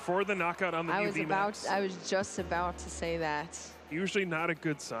edge for the knockout on the UV Max. I was just about to say that. Usually not a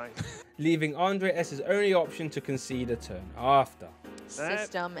good sign. Leaving Andre S's only option to concede a turn after.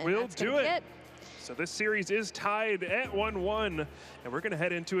 System, and will that's do gonna it. hit. So this series is tied at 1-1, and we're going to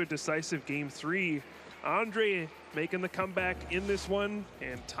head into a decisive game 3. Andre making the comeback in this one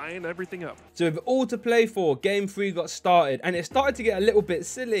and tying everything up. So with all to play for, game 3 got started, and it started to get a little bit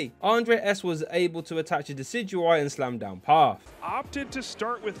silly. Andre S was able to attach a Decidui and slam down Path. Opted to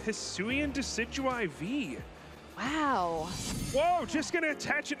start with Hisuian Decidui V. Wow. Whoa, just going to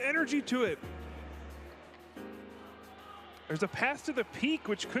attach an energy to it. There's a Path to the Peak,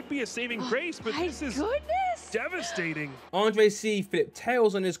 which could be a saving grace, but this is devastating. Andre C flipped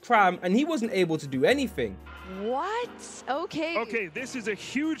tails on his Cram, and he wasn't able to do anything. What? Okay. Okay, this is a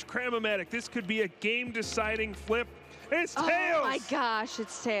huge Cram-O-Matic. This could be a game-deciding flip. It's Tails! Oh my gosh,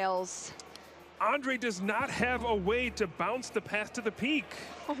 it's Tails. Andre does not have a way to bounce the Path to the Peak.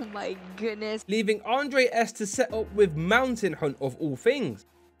 Oh my goodness. Leaving Andre S to set up with Mountain Hunt of all things.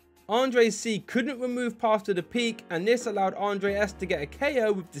 Andre C couldn't remove Path to the Peak, and this allowed Andre S to get a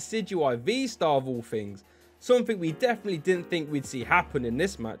KO with Decidui V-Star of all things. Something we definitely didn't think we'd see happen in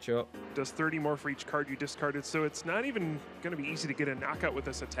this matchup. Does 30 more for each card you discarded, so it's not even going to be easy to get a knockout with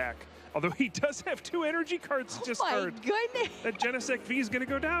this attack. Although he does have 2 energy cards to discard. Oh my goodness. That Genesect V is going to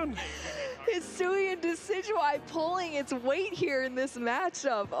go down. Hisuian Decidui pulling its weight here in this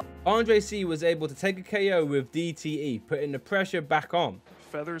matchup. Andre C was able to take a KO with DTE, putting the pressure back on.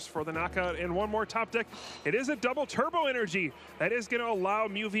 feathers for the knockout, and one more top deck. It is a double turbo energy. That is going to allow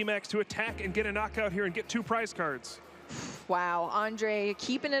Mew VMAX to attack and get a knockout here and get 2 prize cards. Wow, Andre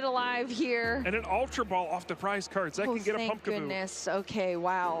keeping it alive here. And an Ultra Ball off the prize cards. That can get a Pumpkaboo. Thank goodness. Okay,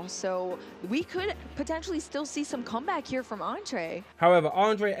 wow. So we could potentially still see some comeback here from Andre. However,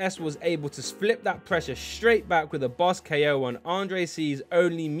 Andre S was able to flip that pressure straight back with a boss KO on Andre C's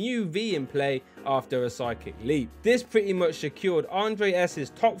only Mew V in play after a Psychic Leap. This pretty much secured Andre S's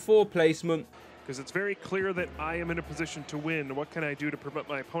top 4 placement, because it's very clear that I am in a position to win. What can I do to prevent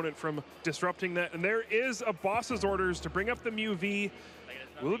my opponent from disrupting that? And there is a boss's orders to bring up the Mew V.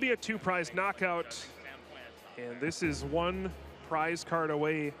 Will it be a 2 prize knockout? And this is 1 prize card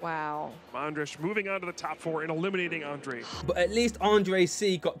away. Wow. Andresh moving on to the top 4 and eliminating Andre. but at least Andre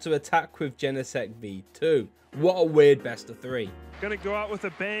C got to attack with Genesect V2. What a weird best of 3. Gonna go out with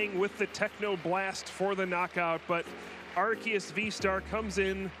a bang with the Techno Blast for the knockout, but Arceus V-Star comes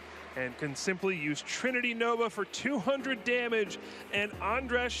in and can simply use Trinity Nova for 200 damage, and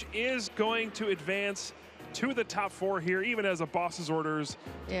Andresh is going to advance to the top 4 here, even as a boss's orders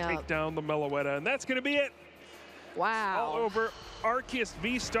to take down the Meloetta, and that's going to be it. Wow. All over. Arceus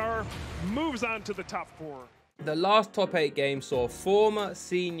V-Star moves on to the top 4. The last top 8 game saw former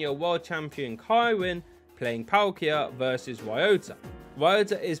senior world champion Kaiwin playing Palkia versus Ryota.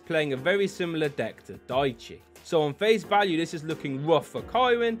 Ryota is playing a very similar deck to Daichi. So on face value, this is looking rough for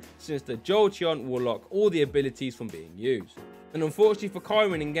Kaiwin, since the Jolteon will lock all the abilities from being used. And unfortunately for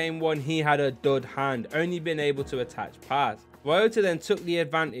Kaiwin, in game 1 he had a dud hand, only being able to attach Paz. Ryota then took the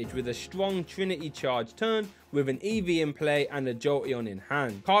advantage with a strong Trinity charge turn with an EV in play and a Jolteon in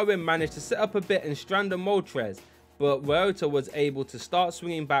hand. Kaiwin managed to set up a bit and strand a Moltres, but Ryota was able to start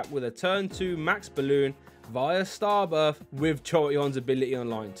swinging back with a turn 2 Max Balloon via Starbirth with Jolteon's ability on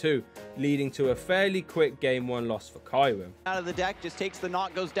line 2, leading to a fairly quick game 1 loss for Kaiwin. Out of the deck, just takes the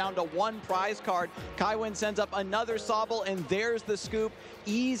knock, goes down to 1 prize card. Kaiwin sends up another Sobble, and there's the scoop.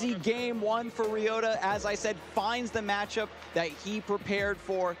 Easy game 1 for Ryota. As I said, finds the matchup that he prepared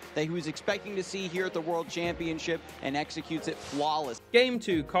for, that he was expecting to see here at the World Championship, and executes it flawless. Game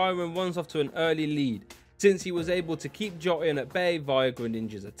 2, Kaiwin runs off to an early lead, since he was able to keep Jolteon at bay via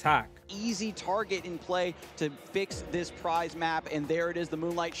Greninja's attack. Easy target in play to fix this prize map, and there it is, the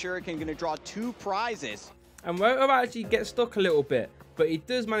Moonlight Shuriken going to draw 2 prizes. And Ryota actually gets stuck a little bit, but he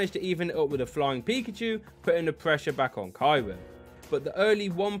does manage to even it up with a Flying Pikachu, putting the pressure back on Kaiwin. But the early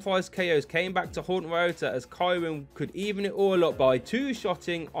 1 prize KOs came back to haunt Ryota, as Kaiwin could even it all up by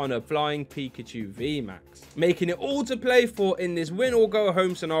 2-shotting on a Flying Pikachu VMAX, making it all to play for in this win or go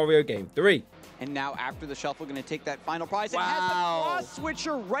home scenario game 3. And now after the shuffle, going to take that final prize. Wow. It has the cross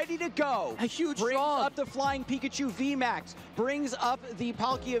switcher ready to go. A huge brings draw. up the Flying Pikachu VMAX, brings up the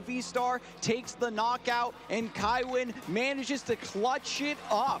Palkia V-Star, takes the knockout, and Kaiwin manages to clutch it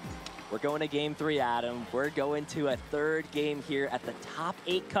up. We're going to game 3, Adam. We're going to a 3rd game here at the top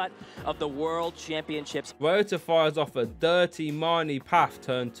 8 cut of the World Championships. Ryota fires off a dirty Marnie Path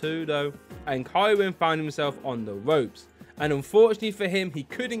turn 2 though, and Kaiwin found himself on the ropes. And unfortunately for him, he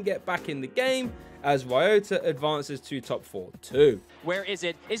couldn't get back in the game, as Ryota advances to top 4 too. Where is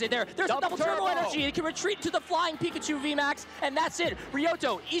it? Is it there? There's a double turbo energy. It can retreat to the Flying Pikachu VMAX, and that's it.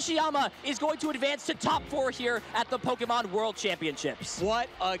 Ryoto Ishiyama is going to advance to top 4 here at the Pokemon World Championships. What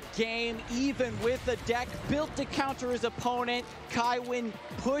a game, even with the deck built to counter his opponent. Kaiwin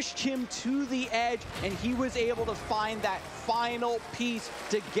pushed him to the edge, and he was able to find that final piece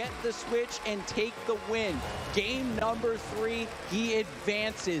to get the switch and take the win. Game number 3, he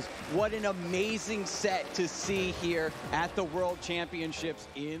advances. What an amazing set to see here at the World Championships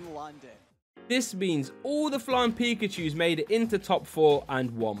in London. This means all the Flying Pikachus made it into top 4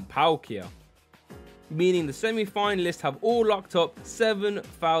 and 1 Palkia, meaning the semi-finalists have all locked up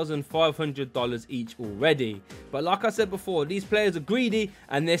 $7,500 each already. But like I said before, these players are greedy,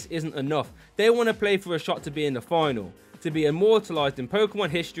 and this isn't enough. They want to play for a shot to be in the final, to be immortalized in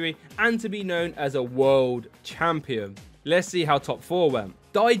Pokemon history, and to be known as a world champion. Let's see how top 4 went.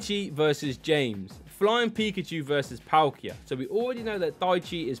 Daichi versus James. Flying Pikachu versus Palkia. So we already know that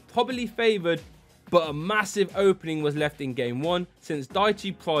Daichi is probably favoured, but a massive opening was left in game 1, since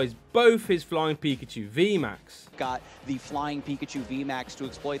Daichi prized both his Flying Pikachu VMAX. Got the Flying Pikachu VMAX to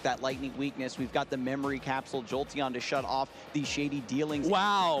exploit that lightning weakness. We've got the Memory Capsule Jolteon to shut off the shady dealings.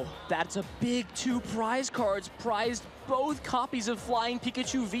 Wow, that's a big 2 prize cards. Prized both copies of Flying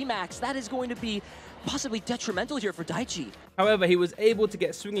Pikachu VMAX. That is going to be possibly detrimental here for Daichi. However, he was able to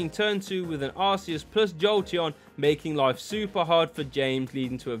get swinging turn 2 with an Arceus plus Jolteon, making life super hard for James,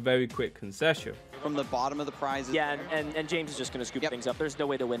 leading to a very quick concession. from the bottom of the prizes. Yeah, and James is just going to scoop things up. There's no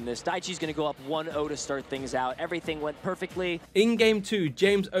way to win this. Daichi's going to go up 1-0 to start things out. Everything went perfectly. In game 2,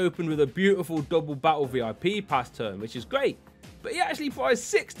 James opened with a beautiful double battle VIP pass turn, which is great. But he actually prized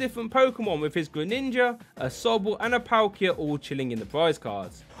 6 different Pokemon with his Greninja, a Sobble, and a Palkia all chilling in the prize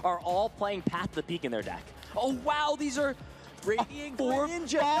cards. Are all playing Path to the Peak in their deck. Oh, wow, these are Radiant 4,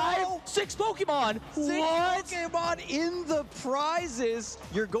 Greninja, 5, no! 6 Pokemon. 6 What? Pokemon in the prizes.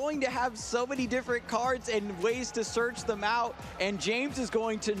 You're going to have so many different cards and ways to search them out, and James is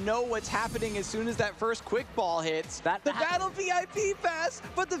going to know what's happening as soon as that first quick ball hits. The Battle VIP pass,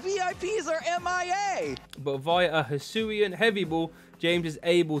 but the VIPs are MIA. But via a Hisuian Heavy Ball, James is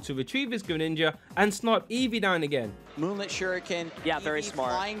able to retrieve his Greninja and snipe Eevee down again. Moonlit Shuriken, yeah, very Eevee,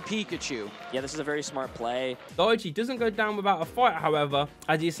 smart. Flying Pikachu. Yeah, this is a very smart play. Daichi doesn't go down without a fight, however,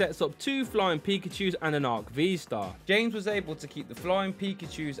 as he sets up 2 Flying Pikachus and an Arc V-Star. James was able to keep the Flying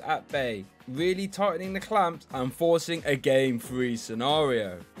Pikachus at bay, really tightening the clamps and forcing a Game 3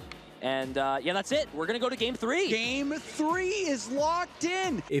 scenario. And yeah, that's it. We're going to go to Game 3. Game 3 is locked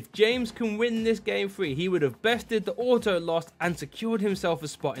in. If James can win this Game 3, he would have bested the auto loss and secured himself a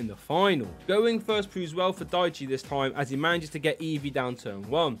spot in the final. Going first proves well for Daichi this time as he manages to get Eevee down turn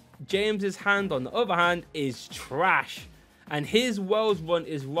 1. James's hand, on the other hand, is trash. And his Worlds run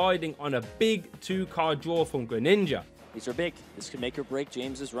is riding on a big 2-card draw from Greninja. These are big. This could make or break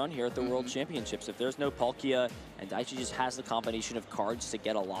James's run here at the World Championships. If there's no Palkia and Daichi just has the combination of cards to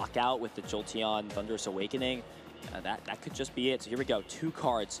get a lockout with the Jolteon Thunderous Awakening, that could just be it. So here we go. 2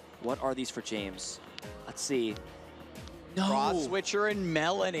 cards. What are these for James? Let's see. No. Frost Switcher and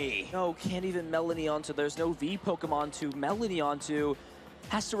Melanie. No, can't even Melanie onto. There's no V Pokemon to Melanie onto.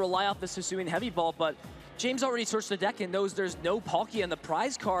 Has to rely off this Hisuian Heavy Ball, but James already searched the deck and knows there's no Palkia in the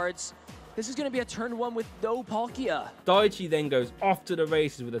prize cards. This is going to be a turn 1 with no Palkia. Daichi then goes off to the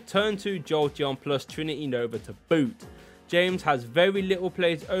races with a turn 2 Jolteon plus Trinity Nova to boot. James has very little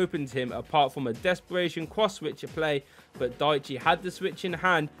plays open to him apart from a Desperation cross switcher play, but Daichi had the switch in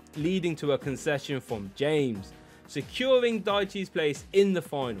hand, leading to a concession from James, securing Daichi's place in the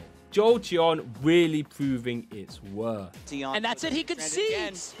final. Jolteon really proving its worth. And that's it, he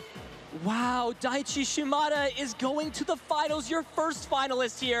concedes. Wow, Daichi Shimada is going to the finals, your first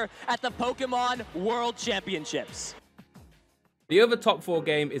finalist here at the Pokemon World Championships. The other top 4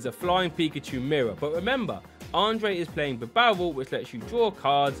 game is a Flying Pikachu mirror, but remember, Andre is playing Barrel, which lets you draw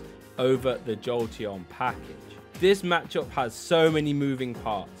cards over the Jolteon package. This matchup has so many moving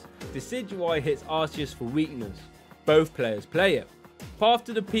parts. Decidueye hits Arceus for weakness. Both players play it. Path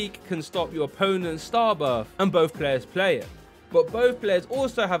to the Peak can stop your opponent's Starbirth, and both players play it. But both players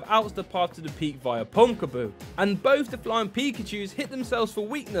also have outs the Path to the Peak via Pumpkaboo, and both the Flying Pikachus hit themselves for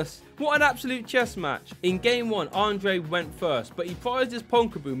weakness. What an absolute chess match. In game 1, Andre went first, but he prized his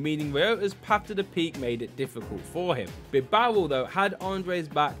Pumpkaboo, meaning Ryota's Path to the Peak made it difficult for him. Barrel though had Andre's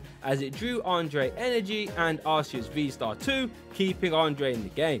back as it drew Andre Energy and Arceus V-Star 2, keeping Andre in the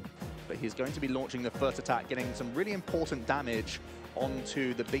game. But he's going to be launching the first attack, getting some really important damage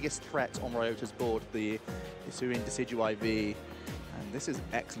onto the biggest threat on Ryota's board, the Hisuian Decidueye V. And this is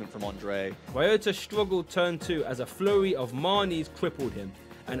excellent from Andre. Ryota struggled turn 2 as a flurry of Marnies crippled him,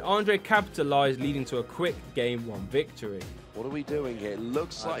 and Andre capitalized, leading to a quick game 1 victory. What are we doing here?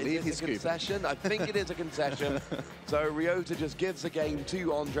 Looks like it's a concession. I think it is a concession. So Ryota just gives the game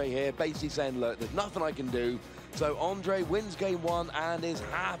to Andre here, basically saying, look, there's nothing I can do. So Andre wins game 1 and is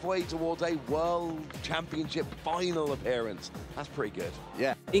halfway towards a World Championship final appearance. That's pretty good.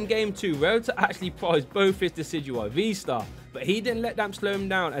 Yeah. In game 2, Ryota actually prized both his Decidueye V-Star, but he didn't let that slow him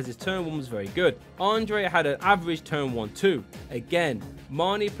down as his turn 1 was very good. Andre had an average turn 1 too. Again,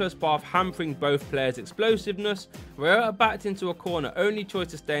 Marnie plus Path hampering both players' explosiveness. Ryota backed into a corner, only choice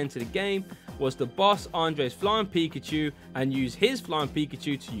to stay into the game was to boss Andre's Flying Pikachu and use his Flying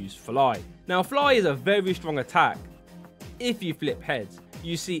Pikachu to use Fly. Now Fly is a very strong attack if you flip heads.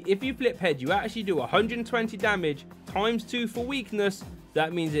 You see, if you flip heads, you actually do 120 damage times 2 for weakness.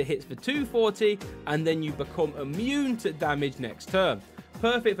 That means it hits for 240 and then you become immune to damage next turn.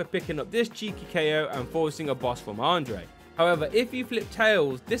 Perfect for picking up this cheeky KO and forcing a boss from Andre. However, if you flip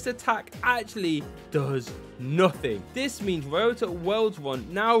tails, this attack actually does nothing. This means Ryota World's Run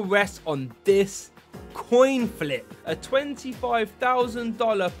now rests on this coin flip, a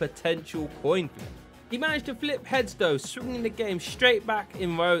 $25,000 potential coin flip. He managed to flip heads though, swinging the game straight back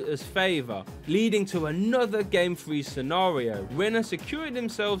in Ryota's favour, leading to another Game 3 scenario. Winner secured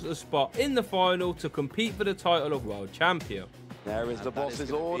themselves a spot in the final to compete for the title of World Champion. There is the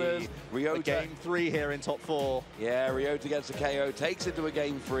boss's orders. Ryota. Game 3 here in top 4. Yeah, Ryota gets a KO, takes it to a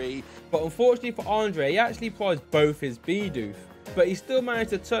game 3. But unfortunately for Andre, he actually prized both his Bidoof. but he still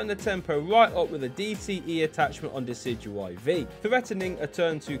managed to turn the tempo right up with a DCE attachment on Decidueye V, threatening a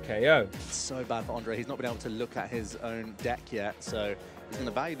turn 2 KO. It's so bad for Andre. He's not been able to look at his own deck yet, so he's going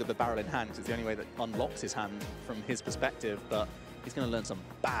to value the barrel in hand because it's the only way that unlocks his hand from his perspective, but he's going to learn some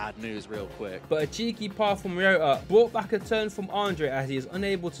bad news real quick. But a cheeky pass from Ryota brought back a turn from Andre as he is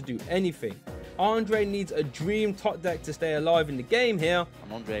unable to do anything. Andre needs a dream top deck to stay alive in the game here.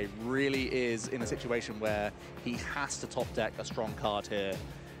 And Andre really is in a situation where he has to top deck a strong card here.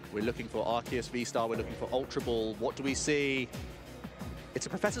 We're looking for Arceus V-Star, we're looking for Ultra Ball. What do we see? It's a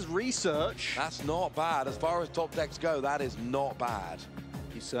Professor's Research. That's not bad. As far as top decks go, that is not bad.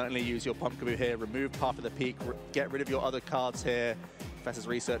 You certainly use your Pumpkaboo here, remove Path of the Peak, get rid of your other cards here. Professor's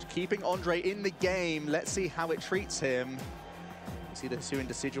Research, keeping Andre in the game. Let's see how it treats him. You see the Hisuian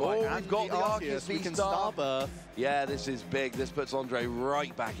Decidueye and we've got the Arceus We can V-Star. Starbirth. Yeah, this is big. This puts Andre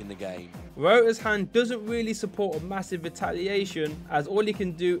right back in the game. Ryota's hand doesn't really support a massive retaliation, as all he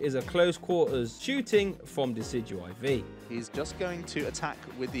can do is a close quarters shooting from Decidueye V. He's just going to attack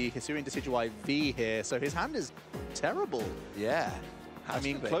with the Hisuian Decidueye V here, so his hand is terrible. Yeah. I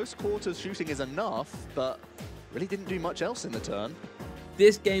mean, close quarters shooting is enough, but really didn't do much else in the turn.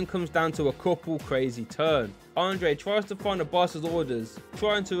 This game comes down to a couple crazy turns. Andre tries to find the boss's orders,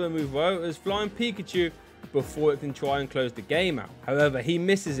 trying to remove Ryota's Flying Pikachu before it can try and close the game out. However, he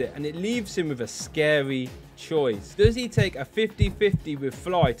misses it and it leaves him with a scary choice. Does he take a 50-50 with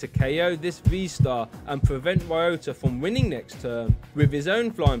Fly to KO this V-Star and prevent Ryota from winning next turn with his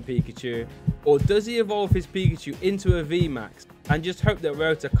own Flying Pikachu? Or does he evolve his Pikachu into a VMAX and just hope that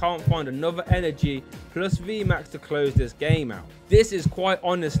Ryota can't find another energy plus VMAX to close this game out? This is quite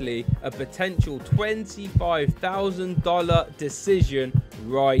honestly a potential $25,000 decision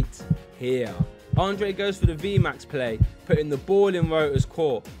right here. Andre goes for the VMAX play, putting the ball in Ryota's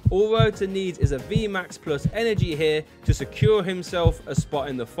court. All Ryota needs is a VMAX plus energy here to secure himself a spot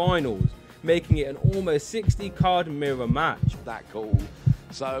in the finals, making it an almost 60 card mirror match. That cool.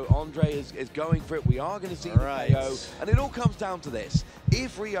 So Andre is going for it. We are going to see the KO. And it all comes down to this.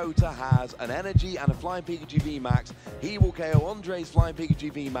 If Ryota has an energy and a Flying Pikachu VMAX, he will KO Andre's Flying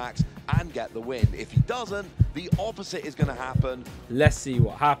Pikachu VMAX and get the win. If he doesn't, the opposite is going to happen. Let's see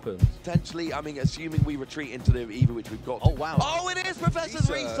what happens. Potentially, I mean, assuming we retreat into the Eva, which we've got. Oh, wow. Oh, it is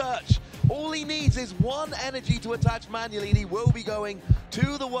Professor's Research. All he needs is one energy to attach manually, and he will be going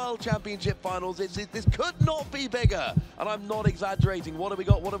to the World Championship Finals. This could not be bigger, and I'm not exaggerating. What have we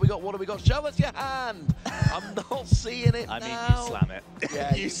got? What have we got? What have we got? Show us your hand. I'm not seeing it I now. mean, you slam it.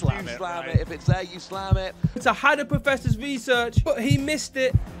 Yeah, you slam it. It. If it's there, you slam it. So had a Professor's Research, but he missed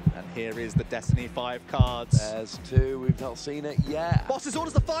it. And here is the Destiny 5 cards. There's two. We've not seen it yet. Boss's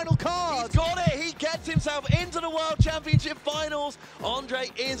Orders, the final card. He's got it. He gets himself into the World Championship Finals. Andre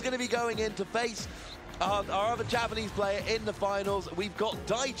is going to be going in to face our other Japanese player in the finals. We've got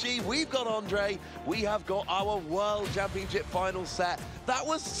Deejay, we've got Andre, we have got our World Championship Finals set. That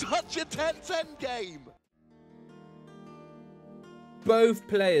was such a tense end game. Both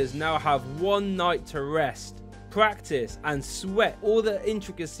players now have one night to rest, practice and sweat all the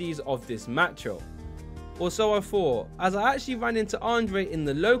intricacies of this matchup. Or so I thought, as I actually ran into Andre in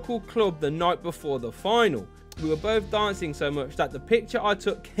the local club the night before the final. We were both dancing so much that the picture I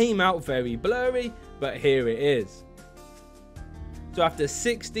took came out very blurry, but here it is. So after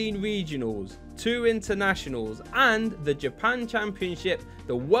 16 regionals, 2 internationals and the Japan Championship,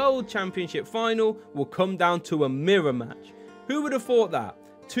 the World Championship final will come down to a mirror match. Who would have thought that?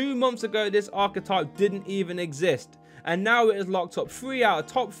 2 months ago this archetype didn't even exist, and now it has locked up 3 out of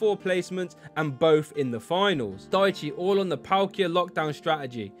top 4 placements and both in the finals. Deejay all on the Palkia lockdown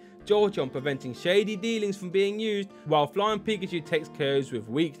strategy, Jolteon preventing shady dealings from being used, while Flying Pikachu takes KOs with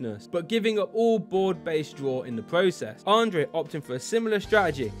weakness, but giving up all board-based draw in the process. Andre opting for a similar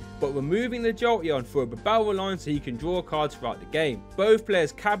strategy, but removing the Jolteon for a barrel line so he can draw cards throughout the game. Both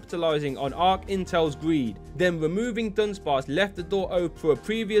players capitalizing on Arc Intel's greed, then removing Dunsparce left the door open for a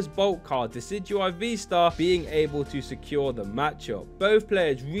previous bulk card, Decidueye V-Star, being able to secure the matchup. Both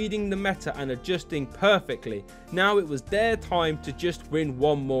players reading the meta and adjusting perfectly. Now it was their time to just win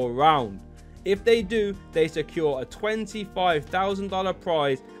one more round. If they do, they secure a $25,000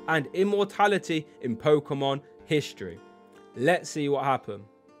 prize and immortality in Pokemon history. Let's see what happens.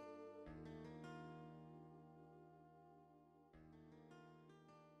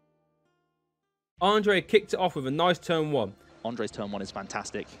 Andre kicked it off with a nice turn 1. Andre's turn 1 is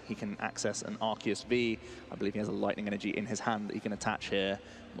fantastic. He can access an Arceus V. I believe he has a lightning energy in his hand that he can attach here.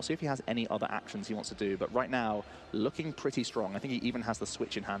 We'll see if he has any other actions he wants to do, but right now, looking pretty strong. I think he even has the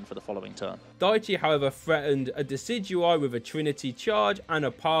switch in hand for the following turn. Daichi, however, threatened a Decidui with a Trinity charge and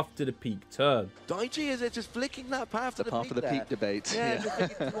a path to the peak turn. Daichi is just flicking that path to the path peak to the there. peak debate. Yeah, just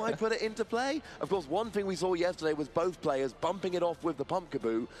thinking, why put it into play? Of course, one thing we saw yesterday was both players bumping it off with the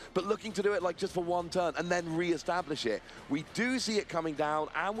Pumpkaboo, but looking to do it like just for one turn and then re-establish it. We do see it coming down,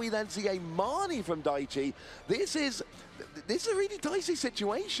 and we then see a Marnie from Daichi. This is a really dicey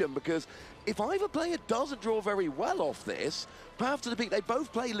situation, because if either player doesn't draw very well off this, path to the peak, they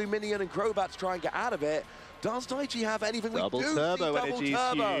both play Luminion and Crobat to try and get out of it. Does Daichi have anything? Double we do turbo see energy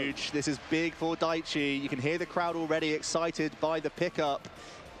is huge. This is big for Daichi. You can hear the crowd already excited by the pickup.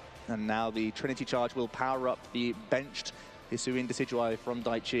 And now the Trinity charge will power up the benched Hisuian Decidueye from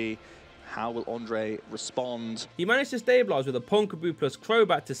Daichi. How will Andre respond? He managed to stabilize with a Pumpkaboo plus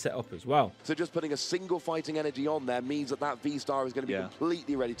Crobat to set up as well. So just putting a single fighting energy on there means that that V-Star is going to be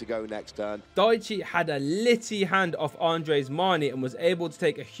completely ready to go next turn. Daichi had a litty hand off Andre's Marnie and was able to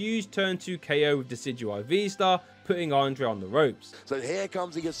take a huge turn 2 KO with Decidueye V-Star, putting Andre on the ropes. So here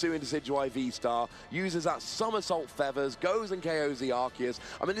comes the Hisuian Decidueye V-Star, uses that Somersault Feathers, goes and KOs the Arceus.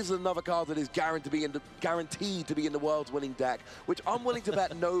 I mean, this is another card that is guaranteed to be in the world's winning deck, which I'm willing to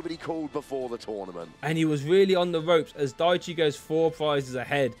bet nobody called before the tournament. And he was really on the ropes as Daichi goes 4 prizes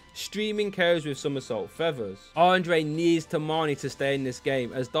ahead, streaming KOs with Somersault Feathers. Andre needs to Marnie to stay in this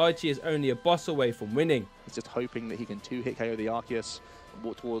game, as Daichi is only a boss away from winning. He's just hoping that he can 2-hit KO the Arceus,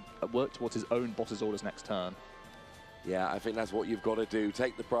 work towards his own boss's orders next turn. Yeah, I think that's what you've got to do.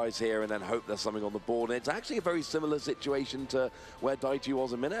 Take the prize here and then hope there's something on the board. And it's actually a very similar situation to where Daichi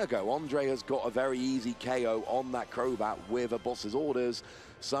was a minute ago. Andre has got a very easy KO on that Crobat with a boss's orders.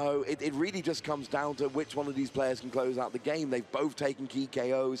 So it really just comes down to which one of these players can close out the game. They've both taken key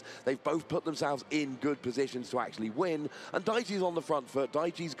KOs. They've both put themselves in good positions to actually win. And Daichi's on the front foot.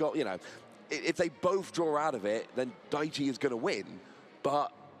 Daichi's got, you know, if they both draw out of it, then Daichi is going to win.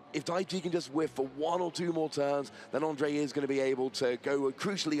 But if Daichi can just whiff for 1 or 2 more turns, then Andre is going to be able to go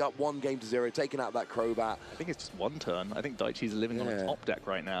crucially up 1-0, taking out that Crobat. I think it's just 1 turn. I think Daichi's living on a top deck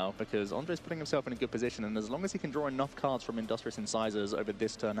right now, because Andre's putting himself in a good position, and as long as he can draw enough cards from Industrious Incisors over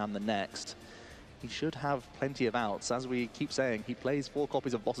this turn and the next, he should have plenty of outs. As we keep saying, he plays 4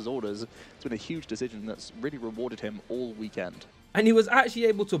 copies of Boss's Orders. It's been a huge decision that's really rewarded him all weekend. And he was actually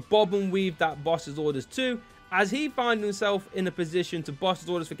able to bob and weave that Boss's Orders too, as he found himself in a position to boss his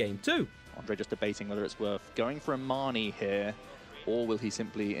orders for game 2. Andre just debating whether it's worth going for a Marnie here, or will he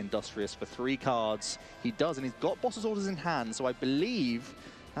simply Industrious for 3 cards? He does, and he's got boss's orders in hand, so I believe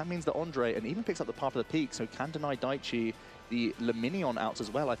that means that Andre, and even picks up the Path of the Peak, so can deny Daichi the Luminion outs as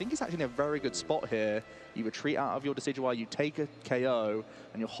well. I think he's actually in a very good spot here. You retreat out of your Decidueye, you take a KO,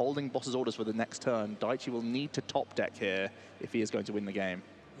 and you're holding boss's orders for the next turn. Daichi will need to top deck here if he is going to win the game.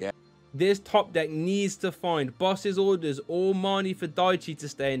 This top deck needs to find Boss's Orders or Marnie for Daichi to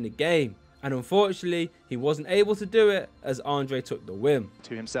stay in the game. And unfortunately, he wasn't able to do it as Andre took the win.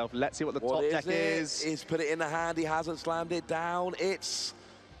 To himself, let's see what the top deck is. He's put it in the hand, he hasn't slammed it down. I think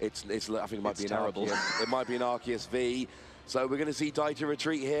it might be an Arceus. It might be an Arceus V. So we're going to see Daichi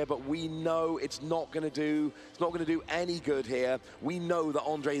retreat here, but we know it's not going to do any good here. We know that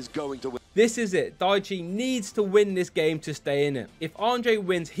Andre is going to win. This is it. Daichi needs to win this game to stay in it. If Andre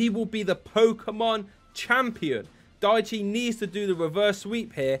wins, he will be the Pokemon champion. Daichi needs to do the reverse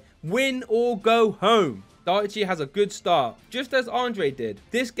sweep here. Win or go home. Daichi has a good start, just as Andre did.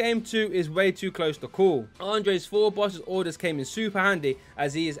 This game 2 is way too close to call. Andre's 4 boss's orders came in super handy,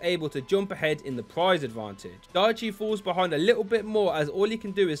 as he is able to jump ahead in the prize advantage. Daichi falls behind a little bit more, as all he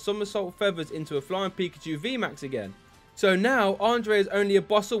can do is Somersault Feathers into a Flying Pikachu VMAX again. So now Andre is only a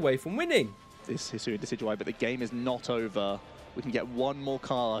boss away from winning. This is Decidueye, but the game is not over. We can get 1 more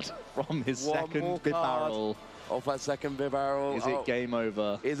card from his second bid barrel. Off that second bid barrel. Is it game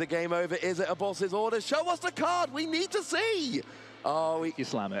over? Is it game over? Is it a boss's order? Show us the card. We need to see. Oh, you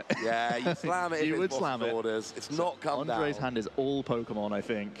slam it. Yeah, you slam it. You would slam it. Orders. It's so not come down. Andre's hand is all Pokemon, I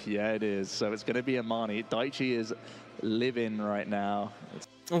think. Yeah, it is. So it's going to be a Marnie. Daichi is living right now.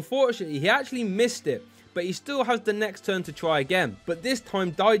 Unfortunately, he actually missed it, but he still has the next turn to try again. But this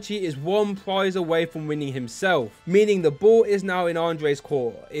time, Daichi is 1 prize away from winning himself, meaning the ball is now in Andre's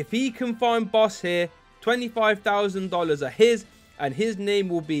court. If he can find boss here, $25,000 are his, and his name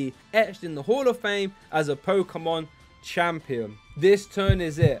will be etched in the Hall of Fame as a Pokemon champion. This turn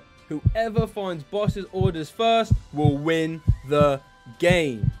is it. Whoever finds boss's orders first will win the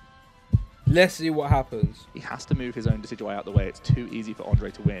game. Let's see what happens. He has to move his own Decidueye out the way. It's too easy for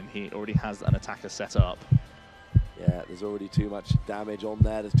Andre to win. He already has an attacker set up. Yeah, there's already too much damage on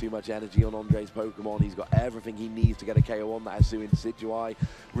there. There's too much energy on Andre's Pokemon. He's got everything he needs to get a KO on that Asu in Decidueye.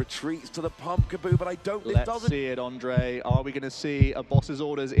 Retreats to the Pumpkaboo, but I don't... Let's see it, Andre. Are we going to see a boss's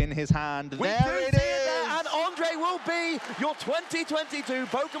orders in his hand? We there do it see is! it there, and Andre will be your 2022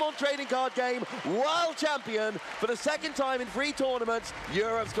 Pokemon Trading Card Game World Champion for the second time in 3 tournaments.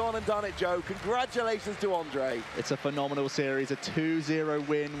 Europe's gone and done it, Joe. Congratulations to Andre. It's a phenomenal series, a 2-0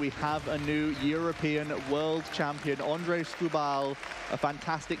 win. We have a new European World Champion, Andre Skubal. A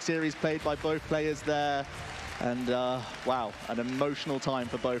fantastic series played by both players there. And wow, an emotional time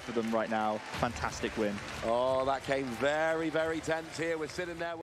for both of them right now. Fantastic win. Oh, that came very, very tense here. We're sitting there.